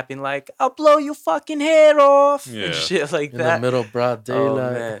freaking rapping like, "I'll blow your fucking head off," and shit like that. In the middle, broad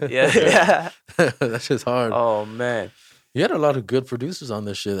daylight. Oh, man. Yeah. That's just hard. Oh man. You had a lot of good producers on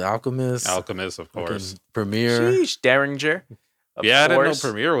this shit. Alchemist, of course. Premier. Sheesh, Derringer. I didn't know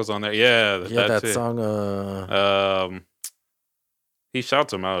Premier was on there. Yeah, that song. He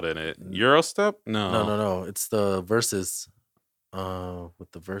shouts him out in it. Eurostep? No. It's the verses.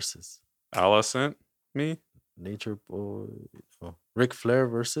 With the verses. Allah sent me. Nature Boy. Ric Flair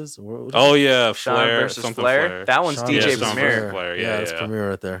versus. Oh yeah, Sean Flair versus Flair. That one's DJ Premier. Yeah, that's Premier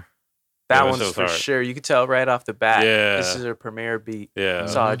right there. That one's for sure. You could tell right off the bat. Yeah. This is a Premier beat. Yeah.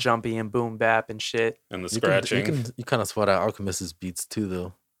 Saw a jumpy and boom bap and shit. And the scratching. You kind of spot out Alchemist's beats too,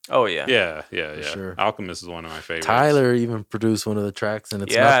 though. Oh, yeah. Yeah. Sure. Alchemist is one of my favorites. Tyler even produced one of the tracks, and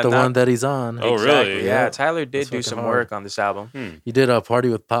it's not the one that he's on. Oh, exactly. really? Yeah, Tyler did do some work on this album. He did a party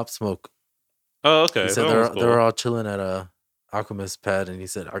with Pop Smoke. Oh, okay. He said they were all chilling at a Alchemist pad, and he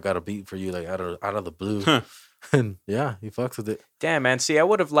said, "I got a beat for you, like out of the blue." And yeah, he fucks with it. Damn, man. See, I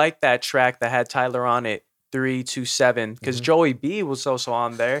would have liked that track that had Tyler on it, 327, because Joey B was also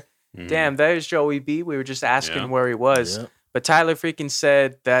on there. Damn, there's Joey B. We were just asking where he was. Yeah. But Tyler freaking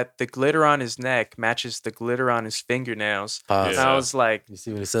said that the glitter on his neck matches the glitter on his fingernails. Pause. And I was like, you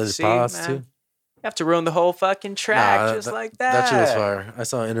see what he says? Pause man, too. You have to ruin the whole fucking track just like that. That shit was fire. I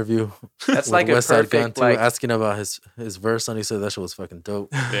saw an interview That's with like a Westside Gunn perfect, too, like, asking about his verse, and he said that shit was fucking dope.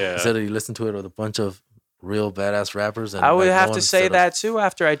 Yeah. He said that he listened to it with a bunch of real badass rappers. And I would like, have to say that too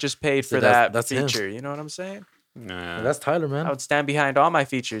after I just paid for that's feature. him. You know what I'm saying? Nah. That's Tyler, man. I would stand behind all my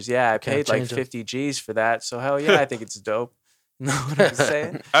features. Yeah, I paid like 50 G's for that. So hell yeah, I think it's dope. Know what I'm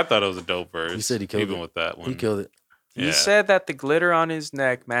saying? I thought it was a dope verse. He said he killed even it. with that one. He killed it. He said that the glitter on his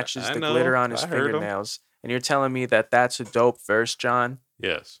neck matches the glitter on his fingernails. And you're telling me that that's a dope verse, John?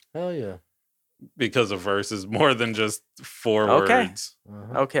 Yes. Hell yeah. Because a verse is more than just 4 words.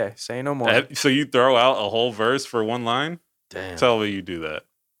 Okay, say no more. So you throw out a whole verse for one line? Damn. Tell me you do that.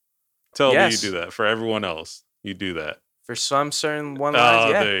 Tell me you do that. For everyone else, you do that. For some certain one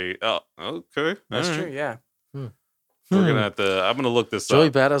lines, okay. That's true, yeah. We're gonna have to. I'm gonna look this Joey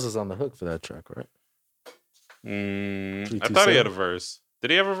up. Badass was on the hook for that track, right? I thought he had a verse.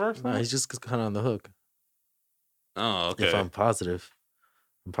 Did he have a verse? No, he's just kind of on the hook. Oh, okay. If I'm positive.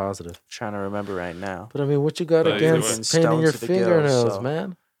 Trying to remember right now. But I mean, what you got against painting your fingernails,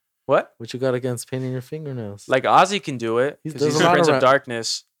 man? What you got against painting your fingernails? Like Ozzy can do it because he's in Prince of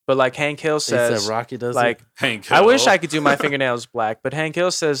Darkness. But like Hank Hill says, Rocky does like, it. Hank Hill. I wish I could do my fingernails black, but Hank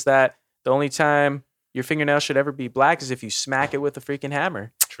Hill says that the only time your fingernail should ever be black is if you smack it with a freaking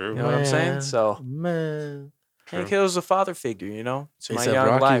hammer. True. You know what I'm saying? So, Hank Hill's a father figure, you know? To my young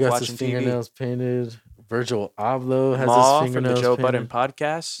Rocky life got watching his fingernails painted. Virgil Abloh has Maul his fingernails from the Joe painted. Budden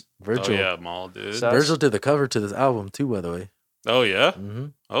podcast. Virgil. Oh, yeah, Maul did. Virgil did the cover to this album too, by the way. Oh, yeah? Mm-hmm.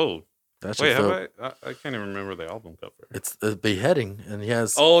 Oh. That's Wait, I can't even remember the album cover. It's a beheading, and he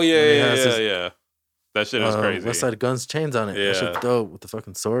has... Oh, yeah. That shit is crazy. Westside Gunn's chains on it. Yeah. That shit's dope with the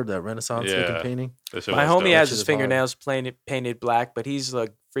fucking sword, that Renaissance looking painting. My homie has his fingernails painted black, but he's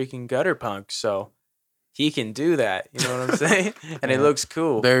like freaking gutter punk, so he can do that. You know what I'm saying? And it looks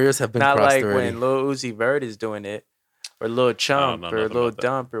cool. Barriers have been not crossed like already. when Lil Uzi Vert is doing it, or Lil Chump, or Lil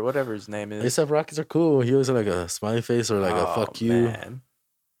Dump, or whatever his name is. A$AP Rockies are cool. He always had like a smiley face or like a fuck you. Man.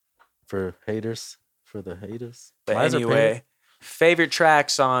 For haters. For the haters. But anyway, favorite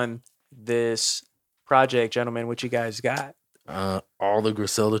tracks on this project, gentlemen, what you guys got? All the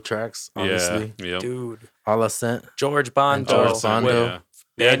Griselda tracks, honestly. Yeah. Dude. All I Sent. George Bondo.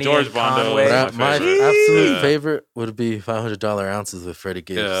 Yeah, Benny George and Bondo Conway. was My favorite. absolute Yeah. favorite would be $500 Ounces with Freddie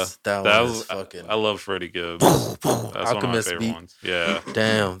Gibbs. Yeah, That that one was is fucking. I love Freddie Gibbs. That's one of my Alchemist favorite beat. ones. Yeah,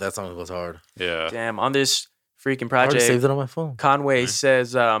 Damn, that song goes hard. yeah. Damn, on this freaking I already saved project, it on my phone. Conway Right.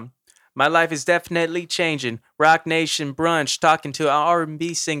 says, "My life is definitely changing. Rock Nation brunch, talking to an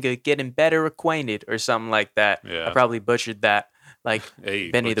R&B singer, getting better acquainted, or something like that." Yeah. I probably butchered that, like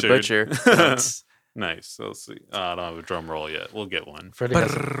Hey, Benny the butchered. Butcher. Thanks. Nice. Let's see. I don't have a drum roll yet. We'll get one. Freddie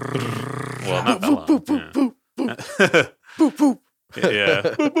has Well, not that boop, boop, boop, boop, long. boop, boop. Yeah.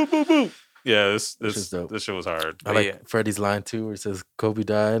 Boop, boop, boop, boop. Yeah, Which is dope. this shit was hard. I like Yeah. Freddie's line too, where he says, "Kobe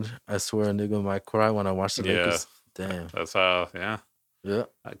died. I swear a nigga might cry when I watch the Yeah. Lakers." Damn. That's how. Yeah, Yeah.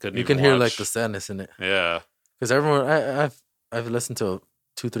 I couldn't. You even can hear like watch. the sadness in it. Yeah, Because everyone, I've listened to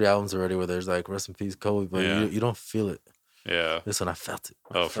 2-3 albums already where there's like "Rest in Peace, Kobe," but Yeah. you don't feel it. yeah. This one I felt it.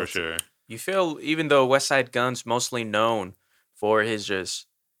 I Oh, for felt it. sure. You feel, even though Westside Gunn's mostly known for his just,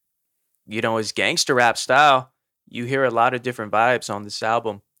 his gangster rap style, you hear a lot of different vibes on this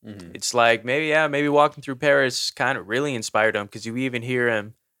album. Mhm. It's like maybe Walking Through Paris kind of really inspired him, because you even hear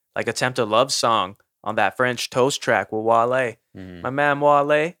him like attempt a love song on that French Toast track with Wale. Mhm. My man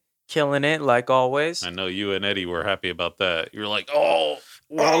Wale killing it like always. I know you and Eddie were happy about that. You were like, "Oh,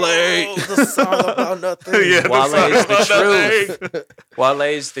 Wale, Wale, the song about nothing. yeah, Wale song is the about truth. nothing. Wale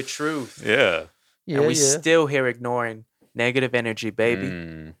is the truth. Yeah, Yeah, And we yeah. still here ignoring negative energy, baby.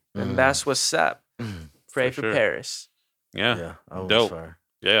 Mm, And that's what's up. Pray For for sure. Paris. yeah, Yeah, I was Dope. fire.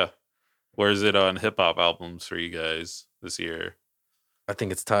 yeah. Where's it on hip hop albums for you guys this year? I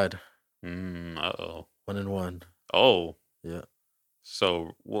think it's tied Uh-oh. 1-1. Oh, Yeah.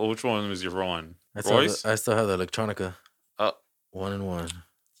 so which one was your one? I still, have Royce? I still have the electronica. Oh. 1-1.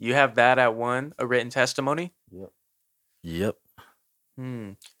 You have that at one, a written testimony. Yep.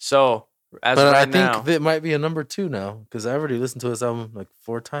 So as But of I right think now, that might be a number 2 now because I already listened to this album like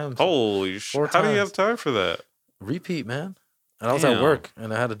 4 times. Holy shit! 4 How do you times. have time for that? Repeat, man. And I was at Damn. work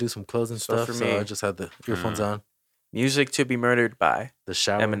and I had to do some clothes and So stuff, for so me- I just had the earphones on. Music to Be Murdered by The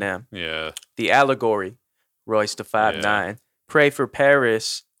shower. Eminem, Yeah, The Allegory, Royce the 5'9", Pray for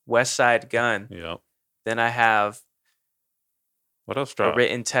Paris, Westside Gunn. yeah. Then I have What else a dropped?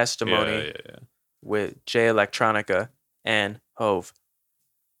 written testimony Yeah. with Jay Electronica and Hove.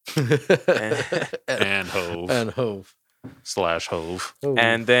 And Hove And Hove. / Hove. Oh.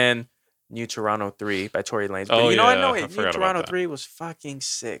 And then New Toronto 3 by Tory Lanez. But Oh, you know, I yeah, know I it. New forgot about Toronto that. 3 was fucking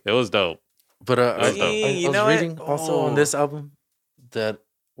sick. It was dope. But That's I dope. You was know what? reading also on Oh. this album that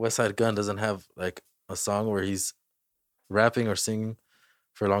Westside Gunn doesn't have like a song where he's rapping or singing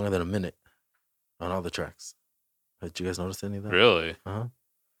for longer than a minute on all the tracks. Did you guys notice any of that? Really?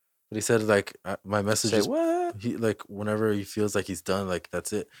 But he said like my message Say is what? he like whenever he feels like he's done, like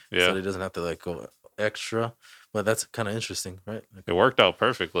that's it. Yeah. So he doesn't have to like go extra. But that's kind of interesting, right? Like, It worked out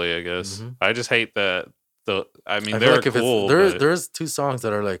perfectly, I guess. Mhm. I just hate that I mean I feel they're like if cool. it's but- there's 2 songs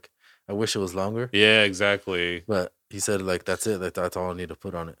that are like I wish it was longer. yeah, exactly. But he said like that's it. Like that's all I need to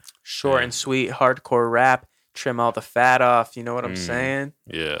put on it. Short Yeah. and sweet, hardcore rap, trim all the fat off. You know what I'm saying?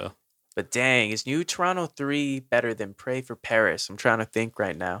 Yeah. But dang, is New Toronto 3 better than Pray for Paris? I'm trying to think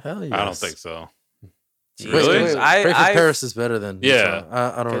right now. Hell yeah. I don't think so. Jeez, Really? Pray I- for I've- Paris is better than Yeah.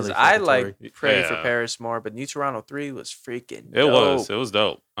 I don't Because really. I fuck with like Tory. Pray for Yeah. Paris more, but New Toronto 3 was freaking It dope. was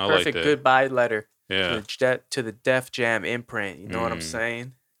dope. I Perfect liked it. goodbye letter Yeah. to the Def Jam imprint. You know what I'm Mm.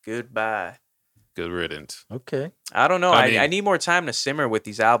 saying? Goodbye. Good riddance. Okay, I don't know. I I mean- need more time to simmer with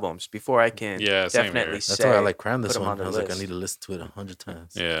these albums before I can Yeah, same definitely here. that's say. why I like crammed this put 'em one. on the I was like, I list. need to listen to it 100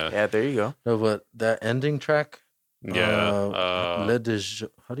 times. Yeah. Yeah, there you go. No, but that ending track, Yeah. Le de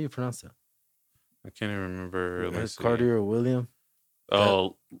how do you pronounce that? I can't even remember. Let me see. Cartier or William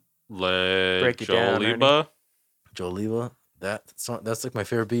Oh, Le Break it down, Ernie. Joliba. Joliva. That song, that's like my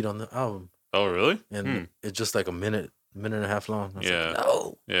favorite beat on the album, Oh, really? and it's just like a minute and a half long. I was Yeah. like,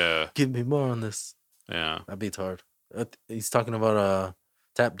 no, Yeah. give me more on this. Yeah. That beat's hard. He's talking about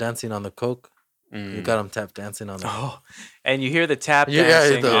tap dancing on the coke. You Mm. got him tap dancing on the. Oh, and you hear the tap Yeah,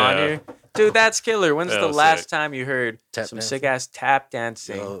 dancing the- on Yeah. here. Dude, that's killer. When's That the was last sick. time you heard Tap some dancing. sick ass tap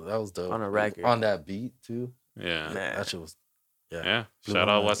dancing? Yo, that was dope on a record. on that beat too. Yeah. Man. That shit was. Yeah. Yeah. Blew Shout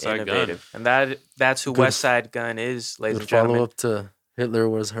my out mind. Westside Gun. Innovative. And that's who Good- Westside Gun is, ladies Good and follow gentlemen. up to Hitler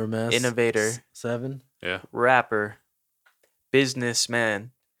was Hermes. Innovator. 7. Yeah. Rapper,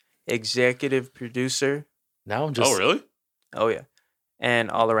 businessman, executive producer. Now I'm just. Oh, really? Oh yeah,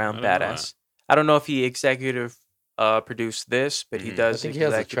 and all around I didn't know badass. I don't know if he executive produced this, but he Mhm. does I think he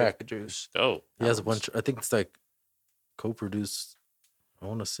has a executive track. produce. Oh. He has a albums. bunch. I think it's like co-produced. I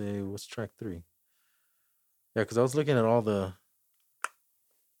want to say what's track 3. Yeah, because I was looking at all the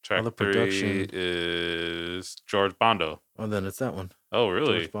Track the 3 production. is George Bondo. Oh, then it's that one. Oh,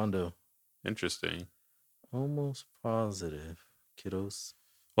 really? George Bondo. Interesting. Almost positive, kiddos.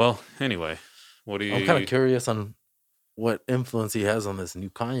 Well, anyway, what do you... I'm kind of curious on what influence he has on this new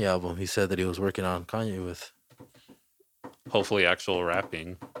Kanye album. He said that he was working on Kanye with. Hopefully actual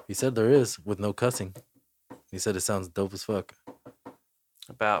rapping. He said there is, with no cussing. He said it sounds dope as fuck.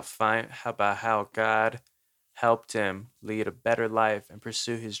 About how God helped him lead a better life and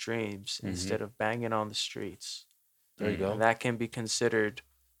pursue his dreams instead of banging on the streets. There you go. And that can be considered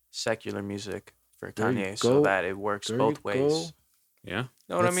secular music for There you Kanye, so go. that it works There both you ways. Yeah.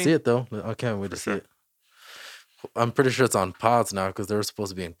 Know what Let's I mean? see it though. I can't wait to For see sure. it. I'm pretty sure it's on pods now because they're supposed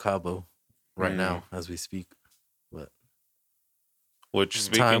to be in Cabo right now as we speak. But Which, time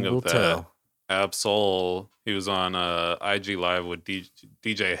speaking will of that, tell. Absol, he was on IG Live with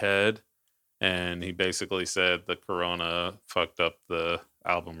DJ Head, and he basically said the corona fucked up the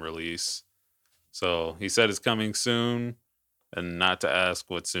album release. So he said it's coming soon, and not to ask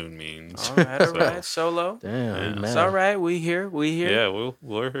what soon means. All right, Solo. Damn, Yeah. man. It's all right. We here. Yeah,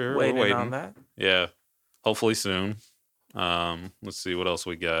 we're here. Waiting we're waiting on that. Yeah, hopefully soon. Let's see what else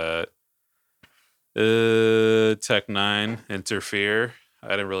we got. Tech 9, Interfere. I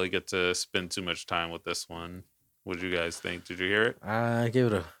didn't really get to spend too much time with this one. What did you guys think? Did you hear it? I gave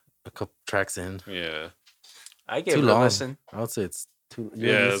it a couple tracks in. Yeah. I gave Too it a long. listen. I would say it's too. You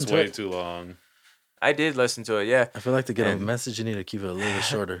Yeah, listen it's to way it? too long. I did listen to it, yeah. I feel like to get a And- message, you need to keep it a little bit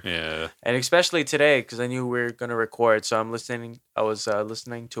shorter. Yeah. And especially today, because I knew we were gonna record, so I'm listening. I was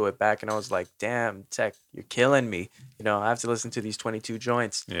listening to it back, and I was like, "Damn, Tech, you're killing me." You know, I have to listen to these 22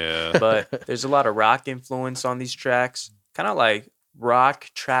 joints. Yeah. But there's a lot of rock influence on these tracks, kind of like rock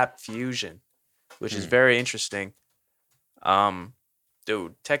trap fusion, which is very interesting.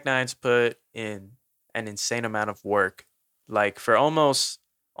 Dude, Tech Nine's put in an insane amount of work, like for almost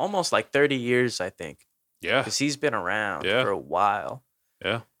like 30 years, I think, Yeah. because he's been around Yeah. for a while.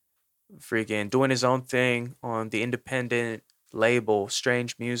 Yeah. Freaking doing his own thing on the independent label,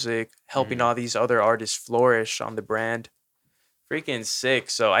 Strange Music, helping all these other artists flourish on the brand. Freaking sick.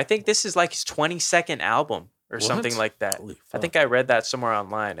 So I think this is like his 22nd album or something What? like that. Holy I think I read that somewhere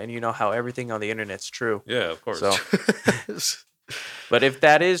online, and you know how everything on the internet's true. Yeah, of course. So, but if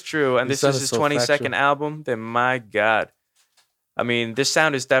that is true, and You this is sounded his so 22nd factual. album, then my God. I mean, this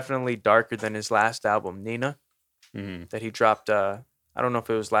sound is definitely darker than his last album, Nina, Mhm. that he dropped. I don't know if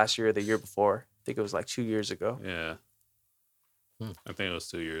it was last year or the year before. I think it was like 2 years ago. Yeah. I think it was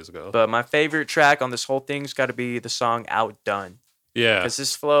 2 years ago. But my favorite track on this whole thing's got to be the song Outdone. yeah. Because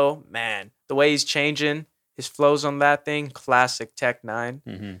his flow, man, the way he's changing, his flows on that thing, classic Tech 9.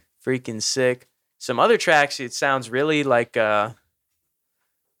 Mm-hmm. Freaking sick. Some other tracks, it sounds really like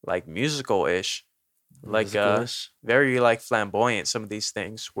musical-ish. Like Musical-ish? very like flamboyant, some of these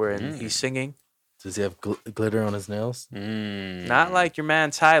things where he's singing. Does he have glitter on his nails? Not like your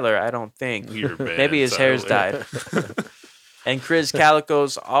man Tyler, I don't think. Your band, Maybe his hair's Tyler. dyed. And Chris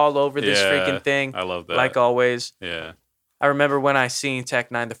Calico's all over this Yeah, freaking thing. I love that. Like always. Yeah. I remember when I seen Tech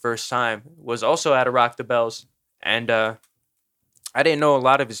 9 the first time, was also at a Rock the Bells. And I didn't know a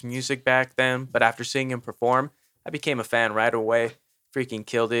lot of his music back then, but after seeing him perform, I became a fan right away. Freaking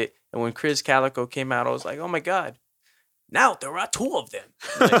killed it. And when Chris Calico came out, I was like, oh my God, now there are 2 of them.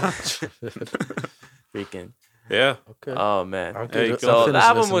 Like, freaking. Yeah. Okay. Oh, man. I'll Hey, I'll So finish the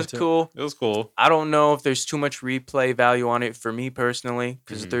album listening was to it. cool. It was cool. I don't know if there's too much replay value on it for me personally,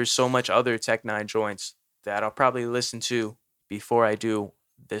 because there's so much other Tech 9 joints that I'll probably listen to before I do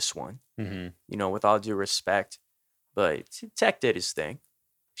this one, Mm-hmm. you know, with all due respect. But Tech did his thing.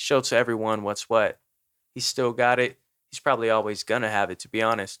 Showed to everyone what's what. He's still got it. He's probably always going to have it, to be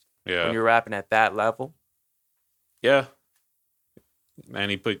honest. Yeah. When you're rapping at that level. Yeah. And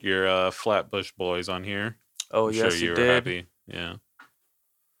he put your Flatbush Boys on here. Oh, I'm yes, sure he you were did. happy. Yeah.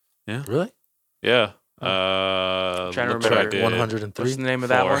 Really? Yeah. Trying to Look What I remember. Did. 103. What's the name of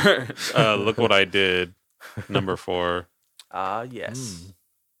that one? 4. Look What I Did. Number 4. Yes.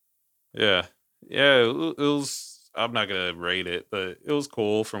 Yeah. Yeah. It was, I'm not going to rate it, but it was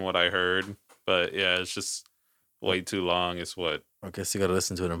cool from what I heard. But yeah, it's just way too long. It's what? I guess you got to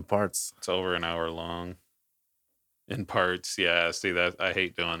listen to it in parts. It's over an hour long. In parts. Yeah. See, that I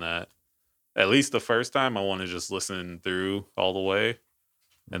hate doing that. At least the first time I want to just listen through all the way.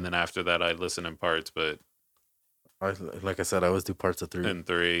 And then after that, I'd listen in parts. But Like I said, I always do parts of 3. in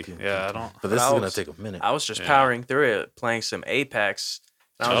 3, yeah, I don't. But this I is going was- to take a minute. I was just Yeah. powering through it, playing some Apex.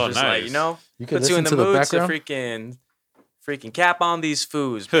 And I was Oh, just like, nice. you know, You can puts you in listen the to the mood to background. freaking cap on these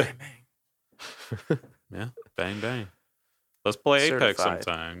foos. Bang, bang. Yeah, bang bang. Let's play Apex Certified.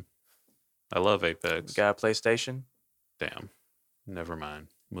 sometime. I love Apex. Got a PlayStation? Damn. Never mind.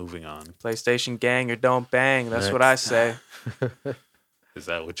 moving on. PlayStation gang or don't bang. That's what I say. Is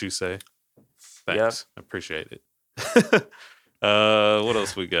that what you say? Yep. Thanks. I appreciate it. What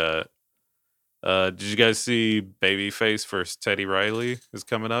else we got? Did you guys see Babyface versus Teddy Riley is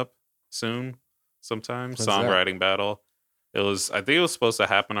coming up soon sometime? When's Songwriting battle. I think it was supposed to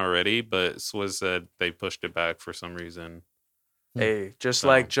happen already, but Swizz said they pushed it back for some reason. Hey, just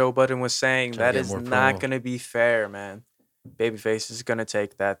like Joe Budden was saying, Trying that to get is more not promo. going to be fair, man. Babyface is going to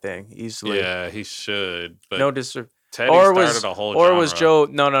take that thing easily. Yeah, he should. But No disrespect. Teddy Or started was a whole or genre. was Joe?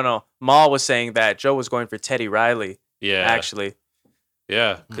 No. Maul was saying that Joe was going for Teddy Riley. Yeah, Actually,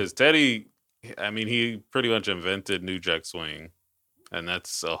 yeah, because Teddy, I mean, he pretty much invented New Jack Swing, and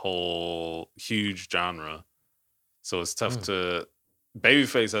that's a whole huge genre. So it's tough to.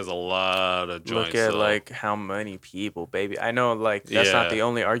 Babyface has a lot of joints. look at though. like how many people, baby. I know, like that's not Yeah. the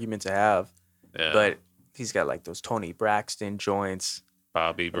only argument to have, Yeah. but he's got like those Tony Braxton joints,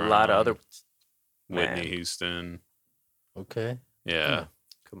 Bobby Brown, a lot of other. Whitney Man, Houston. Okay. Yeah,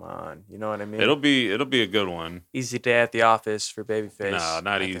 come on, you know what I mean? it'll be a good one. Easy day at the office for Babyface. No, not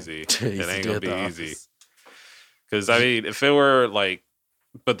I think. easy. Easy It ain't day gonna at be the easy. office. Because I mean, if it were like,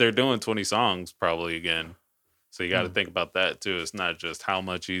 but they're doing 20 songs probably again. So you got to think about that too. It's not just how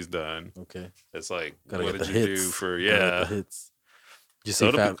much he's done. Okay. It's like, Gotta what get did the you hits. do for Gotta get yeah? the hits. You So see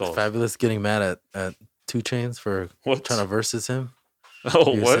it'll be cool. Fabulous getting mad at 2 Chainz for What? trying to versus him.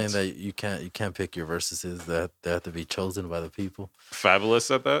 Oh, He was what? saying that you can't pick your versuses, that they have to be chosen by the people.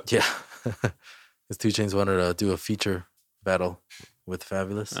 Fabulous at that. Yeah. Because 2 Chainz wanted to do a feature battle with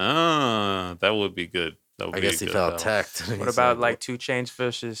Fabulous. Ah, that would be good. That would I be guess a he good felt battle. attacked. He What said, about like 2 Chainz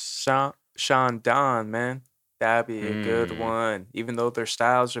versus Sean Don, man? That'd be a good Mm. one. Even though their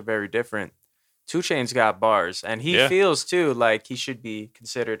styles are very different. 2 Chainz got bars, and he Yeah. feels too like he should be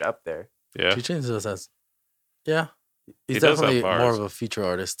considered up there. Yeah, 2 Chainz does has, yeah. He's He does have definitely more bars. of a feature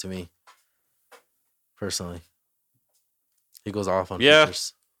artist to me, personally. He goes off on Yeah.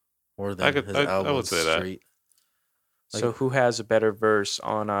 features more than his I albums would say that. straight. So who has a better verse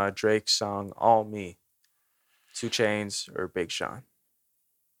on Drake's song "All Me"? 2 Chainz or Big Sean?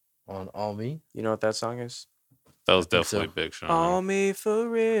 On All Me? You know what that song is? that was I think so. definitely Big Sean. All me for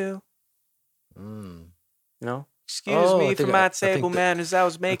real. Mm. You know? Excuse Oh, I me for think my I think table the- manners. I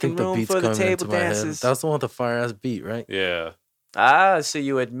was I making think the room beat's for the coming table into my head. dances. That's the one with the fire ass beat, right? Yeah, So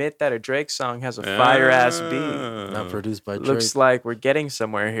you admit that a Drake song has a fire ass beat. Not produced by Drake. Looks like we're getting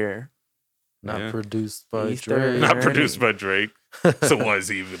somewhere here. Not Yeah. produced by Ether. Drake. not Journey. produced by Drake. So why is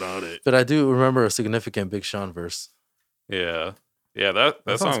he even on it? But I do remember a significant Big Sean verse. Yeah, that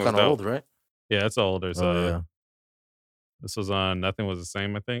That song song's was kind dope. of old, right? Yeah, it's older. So Oh, yeah. this was on Nothing Was the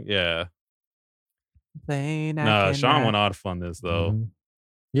Same, I think. Yeah. Plain, No, Sean went off on this though. Mhm.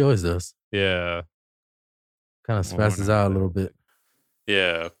 He always does. Yeah. Kind of Well, spazzes we're not out a little bit.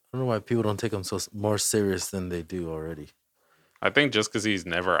 Yeah. I don't know why people don't take him so more serious than they do already. I think just because he's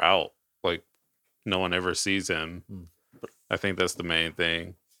never out, like no one ever sees him. Mm. I think that's the main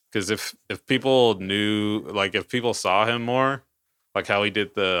thing. Because if people knew, like if people saw him more, like how he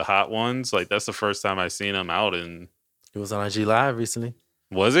did the Hot Ones, like that's the first time I seen him out. And He was on IG Live recently.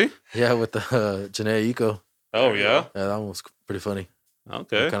 was he? Yeah, with the Janae Eco. Oh yeah. Yeah, that one was pretty funny.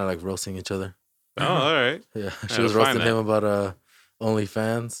 Okay. Kind of like roasting each other. Oh, all right. Yeah, she gotta was find roasting that. him about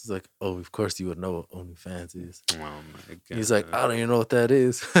OnlyFans. It's like, oh, of course you would know what OnlyFans is. Oh my god. He's like, I don't even know what that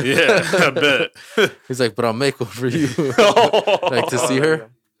is. Yeah, I bet. He's like, but I'll make one for you. Like to see her.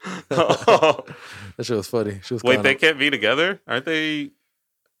 That shit was funny. She was Wait, kinda- they can't be together? Aren't they?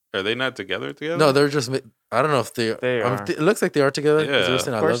 Are they not together together? No, they're just. I don't know if they. They are. It looks like they are together. 'cause Yeah. they're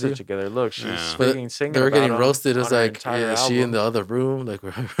saying, Of I course love they're you. together. Look, she's Yeah. But freaking singing. They were about getting him roasted. It's on her like, entire is she in album. the other room? Like,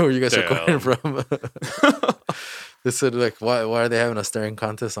 where you guys are Damn. coming from? They said, like, why are they having a staring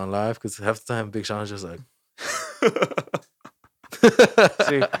contest on live? Because half the time, Big Sean's just like.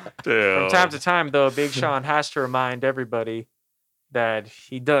 See, Damn. from time to time, though, Big Sean has to remind everybody that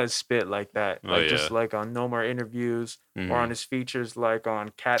he does spit like that. Oh, Like just yeah. like on No More Interviews Mhm. or on his features, like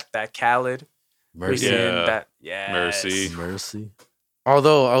on that Khaled. Mercy. Yeah. That yes. Mercy. Mercy.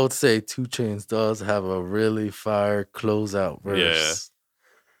 Although I would say 2 Chainz does have a really fire closeout verse. Yeah.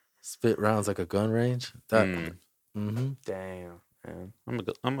 Spit rounds like a gun range. That. Mm. Mm-hmm. Damn, man.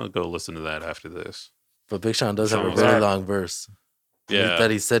 I'm gonna go listen to that after this. But Big Sean does have a Sounds really like- long verse. Yeah.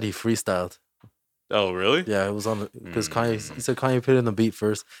 That he said he freestyled. Oh, really? Yeah, it was on because Kanye. Mm. He said Kanye put in the beat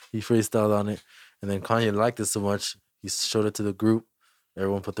first. He freestyled on it, and then Kanye liked it so much he showed it to the group.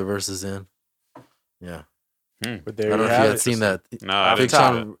 Everyone put the verses in. Yeah, But I there don't know you if you have had it. seen that. No, I Big didn't see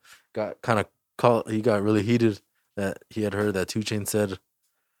Sean got kind of called. He got really heated that he had heard that 2 Chainz said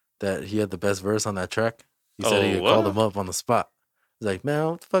that he had the best verse on that track. He said Oh, he what? called him up on the spot. He's like, man,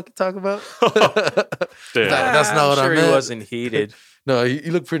 what the fuck you talking about? Damn. That's not what I sure meant. He wasn't heated. No,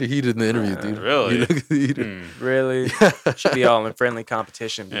 you look pretty heated in the interview, dude. Really? You look heated. Really? Should be all in friendly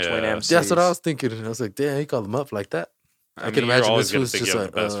competition between Yeah. MCs. That's what I was thinking. I was like, damn, he called him up like that. I can mean, imagine you're always this gonna was think just you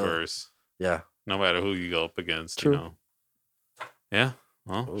have the a, best verse, Yeah. no matter who you go up against. True. You know. Yeah.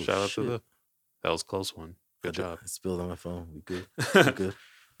 Well, Oh, shout out shit. to that was a close one. Good job. I spilled on my phone. We good. We good.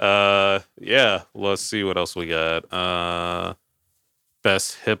 Yeah. Let's see what else we got.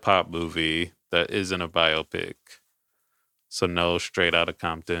 Best hip hop movie that isn't a biopic. So no Straight Outta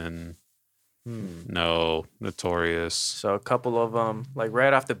Compton. No Notorious. So a couple of them, like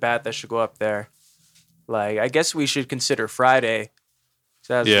right off the bat, that should go up there. Like I guess we should consider Friday.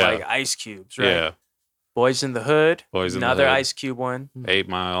 So that's Yeah. like Ice Cubes, right? Yeah. Boys in the Hood. Boys in the Another Hood. Ice Cube one. 8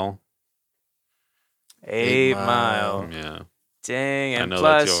 Mile. 8 Mile. Mile. Yeah. Dang. I And know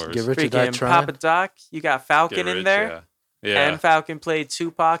plus, that's yours. Get Rich or Die freaking Trying. Papa Doc. You got Falcon Get in Rich, there. Yeah. And Falcon played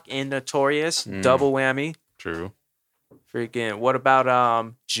Tupac in Notorious. Double whammy. True. Freaking. What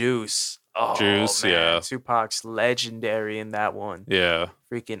about Juice? Oh, Juice, man. yeah. Tupac's legendary in that one. Yeah.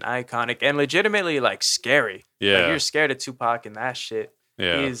 Freaking iconic and legitimately like scary. Yeah. Like, you're scared of Tupac and that shit.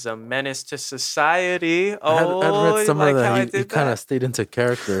 Yeah. He's a menace to society. Oh, I'd read somewhere like how I that he did kind that? of stayed into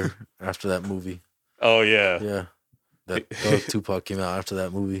character after that movie. Oh yeah. Yeah. That Tupac came out after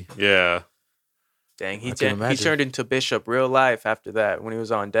that movie. Yeah. Dang, I he can imagine. turned into Bishop real life after that when he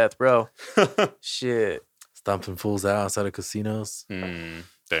was on death row. Shit. Stomping fools out outside of casinos.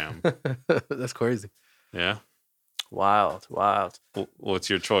 Damn. That's crazy. Yeah. Wild. What's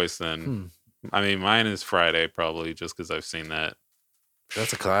your choice then? I mean, mine is Friday probably just because I've seen that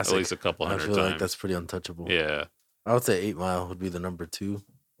That's a classic. at least a couple I hundred feel times. like that's pretty untouchable. Yeah. I would say 8 Mile would be the number 2.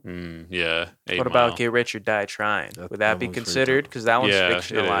 Yeah. 8 What about Mile. Get Rich or Die Trying? That- Would that that be one's pretty considered? tough. Because that one's Yeah, it is.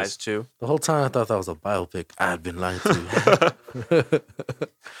 fictionalized too. The whole time I thought that was a biopic. I had been lied to.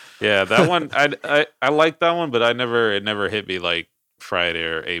 Yeah, that one I like that one, but it never hit me like Friday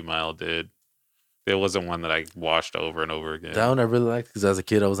or 8 Mile did. It wasn't one that I watched over and over again. That one I really liked because as a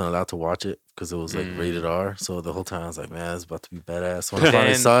kid I wasn't allowed to watch it because it was like rated R. So the whole time I was like, man, it's about to be badass. When I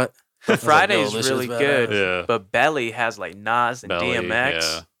finally Then- saw it, But Friday yo, is this really shit's good. badass. Yeah. But Belly has like Nas and Belly, DMX.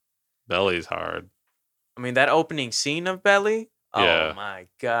 Yeah. Belly's hard. I mean, that opening scene of Belly. Oh Yeah. my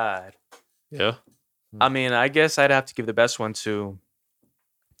God. Yeah. I mean, I guess I'd have to give the best one to.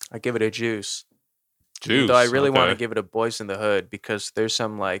 I give it a Juice. Juice. Though I really want to okay. give it a Boys in the Hood because there's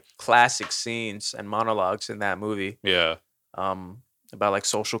some like classic scenes and monologues in that movie. Yeah. About like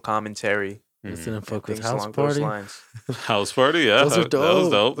social commentary. just didn't and fuck with things House along those Party. lines. House Party, yeah. Those are That was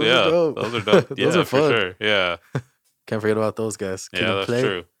dope. dope. Those are Yeah. dope. Those are dope. Those Yeah, are for fun. sure. Yeah. Can't forget about those guys. Kid Yeah, and that's Play,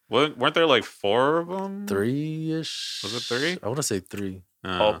 true. Weren't there like 4 of them? 3-ish. Was it 3? I want to say 3.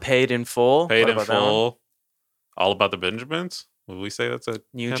 Oh, Paid in Full. Paid What in about that one? Full. All About the Benjamins. Would we say that's a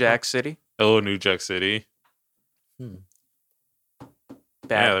New hip-hop? Jack City. Oh, New Jack City.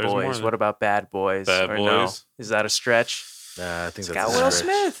 Bad there's more Boys. than- What about Bad Boys? Bad Or Boys. No? Is that a stretch? Nah, I think It's that's got a Will stretch.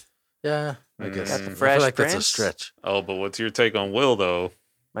 Smith. Yeah, I guess. Got the I Fresh feel like that's a Prince. stretch. Oh, but what's your take on Will though?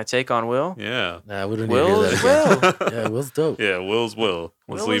 My take on Will. Yeah. Nah, we don't need Will to is hear that again. Will. Yeah, Will's dope. Yeah, Will's Will.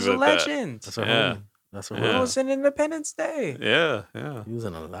 Let's Will leave is it a at that. legend. That's our Yeah. homie. That's our Yeah. homie. Will was in Independence Day. Yeah, yeah, He was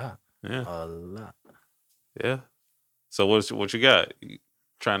in a lot. yeah, A lot. yeah. So what you got? You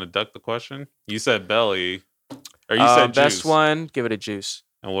trying to duck the question? You said Belly, or you said Best Juice. one, give it a Juice.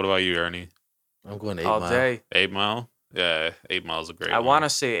 And what about you, Ernie? I'm going 8 All Mile. day. 8 Mile. Yeah, 8 Mile's a great. I one. want to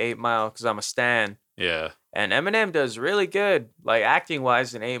say 8 Mile because I'm a stan. Yeah, And Eminem does really good, like acting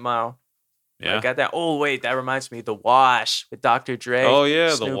wise in 8 Mile. yeah. I got that. Oh, wait, that reminds me. The Wash with Dr. Dre. Oh, yeah,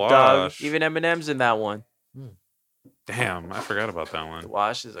 The Snoop Wash. Dogg. Even Eminem's in that one. Damn, I forgot about that The one.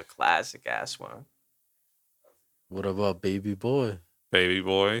 Wash is a classic ass one. What about Baby Boy? Baby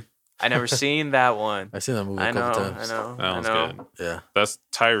Boy. I never seen that one. I seen that movie I a know, couple I times. know, That I one's know. good. Yeah, That's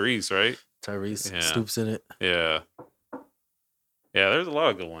Tyrese, right? Tyrese Yeah. Snoop's in it. Yeah. Yeah, there's a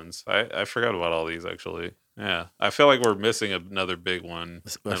lot of good ones. I forgot about all these actually. Yeah. I feel like we're missing another big one. I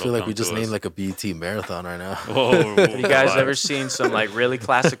that'll feel like come we just to named us. like a BET marathon right now. Whoa, Have you guys relax. ever seen some like really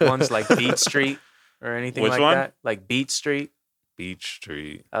classic ones like Beat Street or anything Which like one? that? Like Beat Street. Beach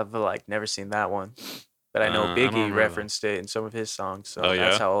Street? I've like never seen that one. But I know I don't Biggie remember. referenced it in some of his songs. So Oh,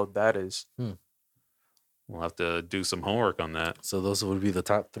 that's yeah? how old that is. We'll have to do some homework on that. So those would be the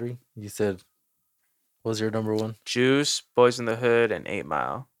top 3. You said, what was your number 1? Juice, Boys in the Hood, and 8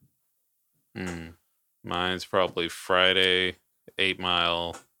 Mile. Mine's probably Friday, 8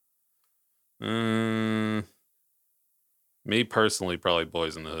 Mile. Me personally, probably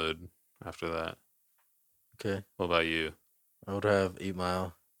Boys in the Hood after that. Okay, What about you? I would have 8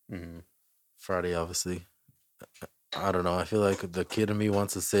 Mile. Mm. Friday, obviously. I don't know. I feel like the kid in me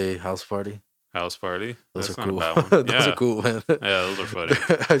wants to say house party. House party. Those That's are not cool. a bad one. Those are cool, man. Yeah, those are funny.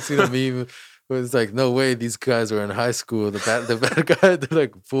 I've seen a meme where it's like, no way, these guys were in high school. The bad guy, they're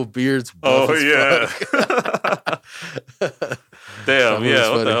like full beards. Oh buff as yeah. fuck. Damn. That Yeah.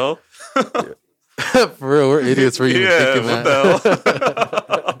 What was the funny. For real, we're idiots for even thinking what that. the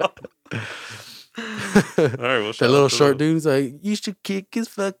hell? All right. Well, That little short dude's like, you should kick his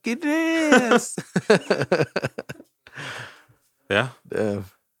fucking ass. Yeah. Damn.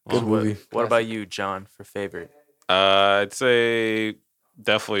 Well, Good movie. What about you, John, for favorite? I'd say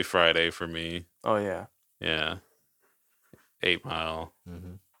definitely Friday for me. Oh yeah. Yeah. 8 Mile.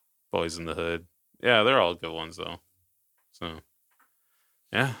 Mhm. Boys in the Hood. Yeah, they're all good ones though. So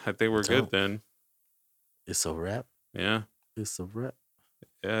yeah, I think we're good Dope. then. It's a wrap. Yeah. It's a wrap.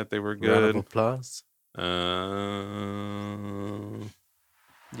 Yeah, I think we're Round good. of applause.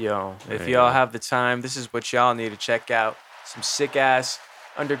 Yo, if There y'all you go. have the time, this is what y'all need to check out. Some sick ass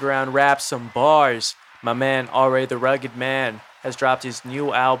underground rap, some bars. My man, R.A. the Rugged Man, has dropped his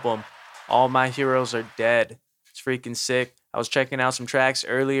new album, All My Heroes Are Dead. It's freaking sick. I was checking out some tracks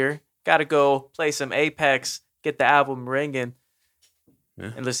earlier. Gotta go play some Apex, get the album ringing,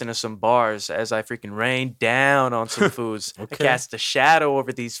 Yeah. and listen to some bars as I freaking rain down on some foods. I Okay. cast a shadow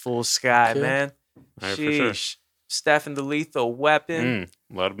over these full sky, Okay. man. All right, for sure. Sheesh. Stephen the Lethal Weapon.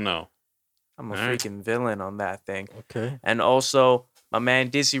 Let them know. I'm a All right. freaking villain on that thing. Okay. And also, my man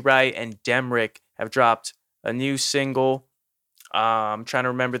Dizzy Wright and Demrick have dropped a new single. I'm trying to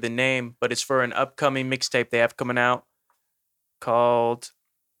remember the name, but it's for an upcoming mixtape they have coming out called.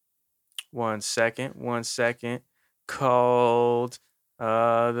 One second. Called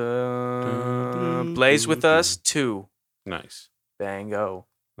the Blaze With Us 2. Nice. Bango.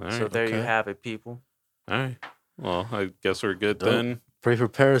 All right. So there you okay. have it, people. All right. Well, I guess we're good Dope. then. Pray for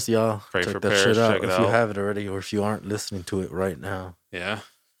Paris, y'all. Pray check for that Paris, shit out check it if you out. haven't already, or if you aren't listening to it right now. Yeah.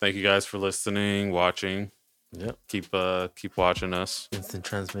 Thank you guys for listening, watching. Yep. Keep watching us. Instant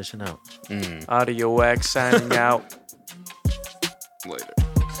transmission out. Audio X signing out. Later.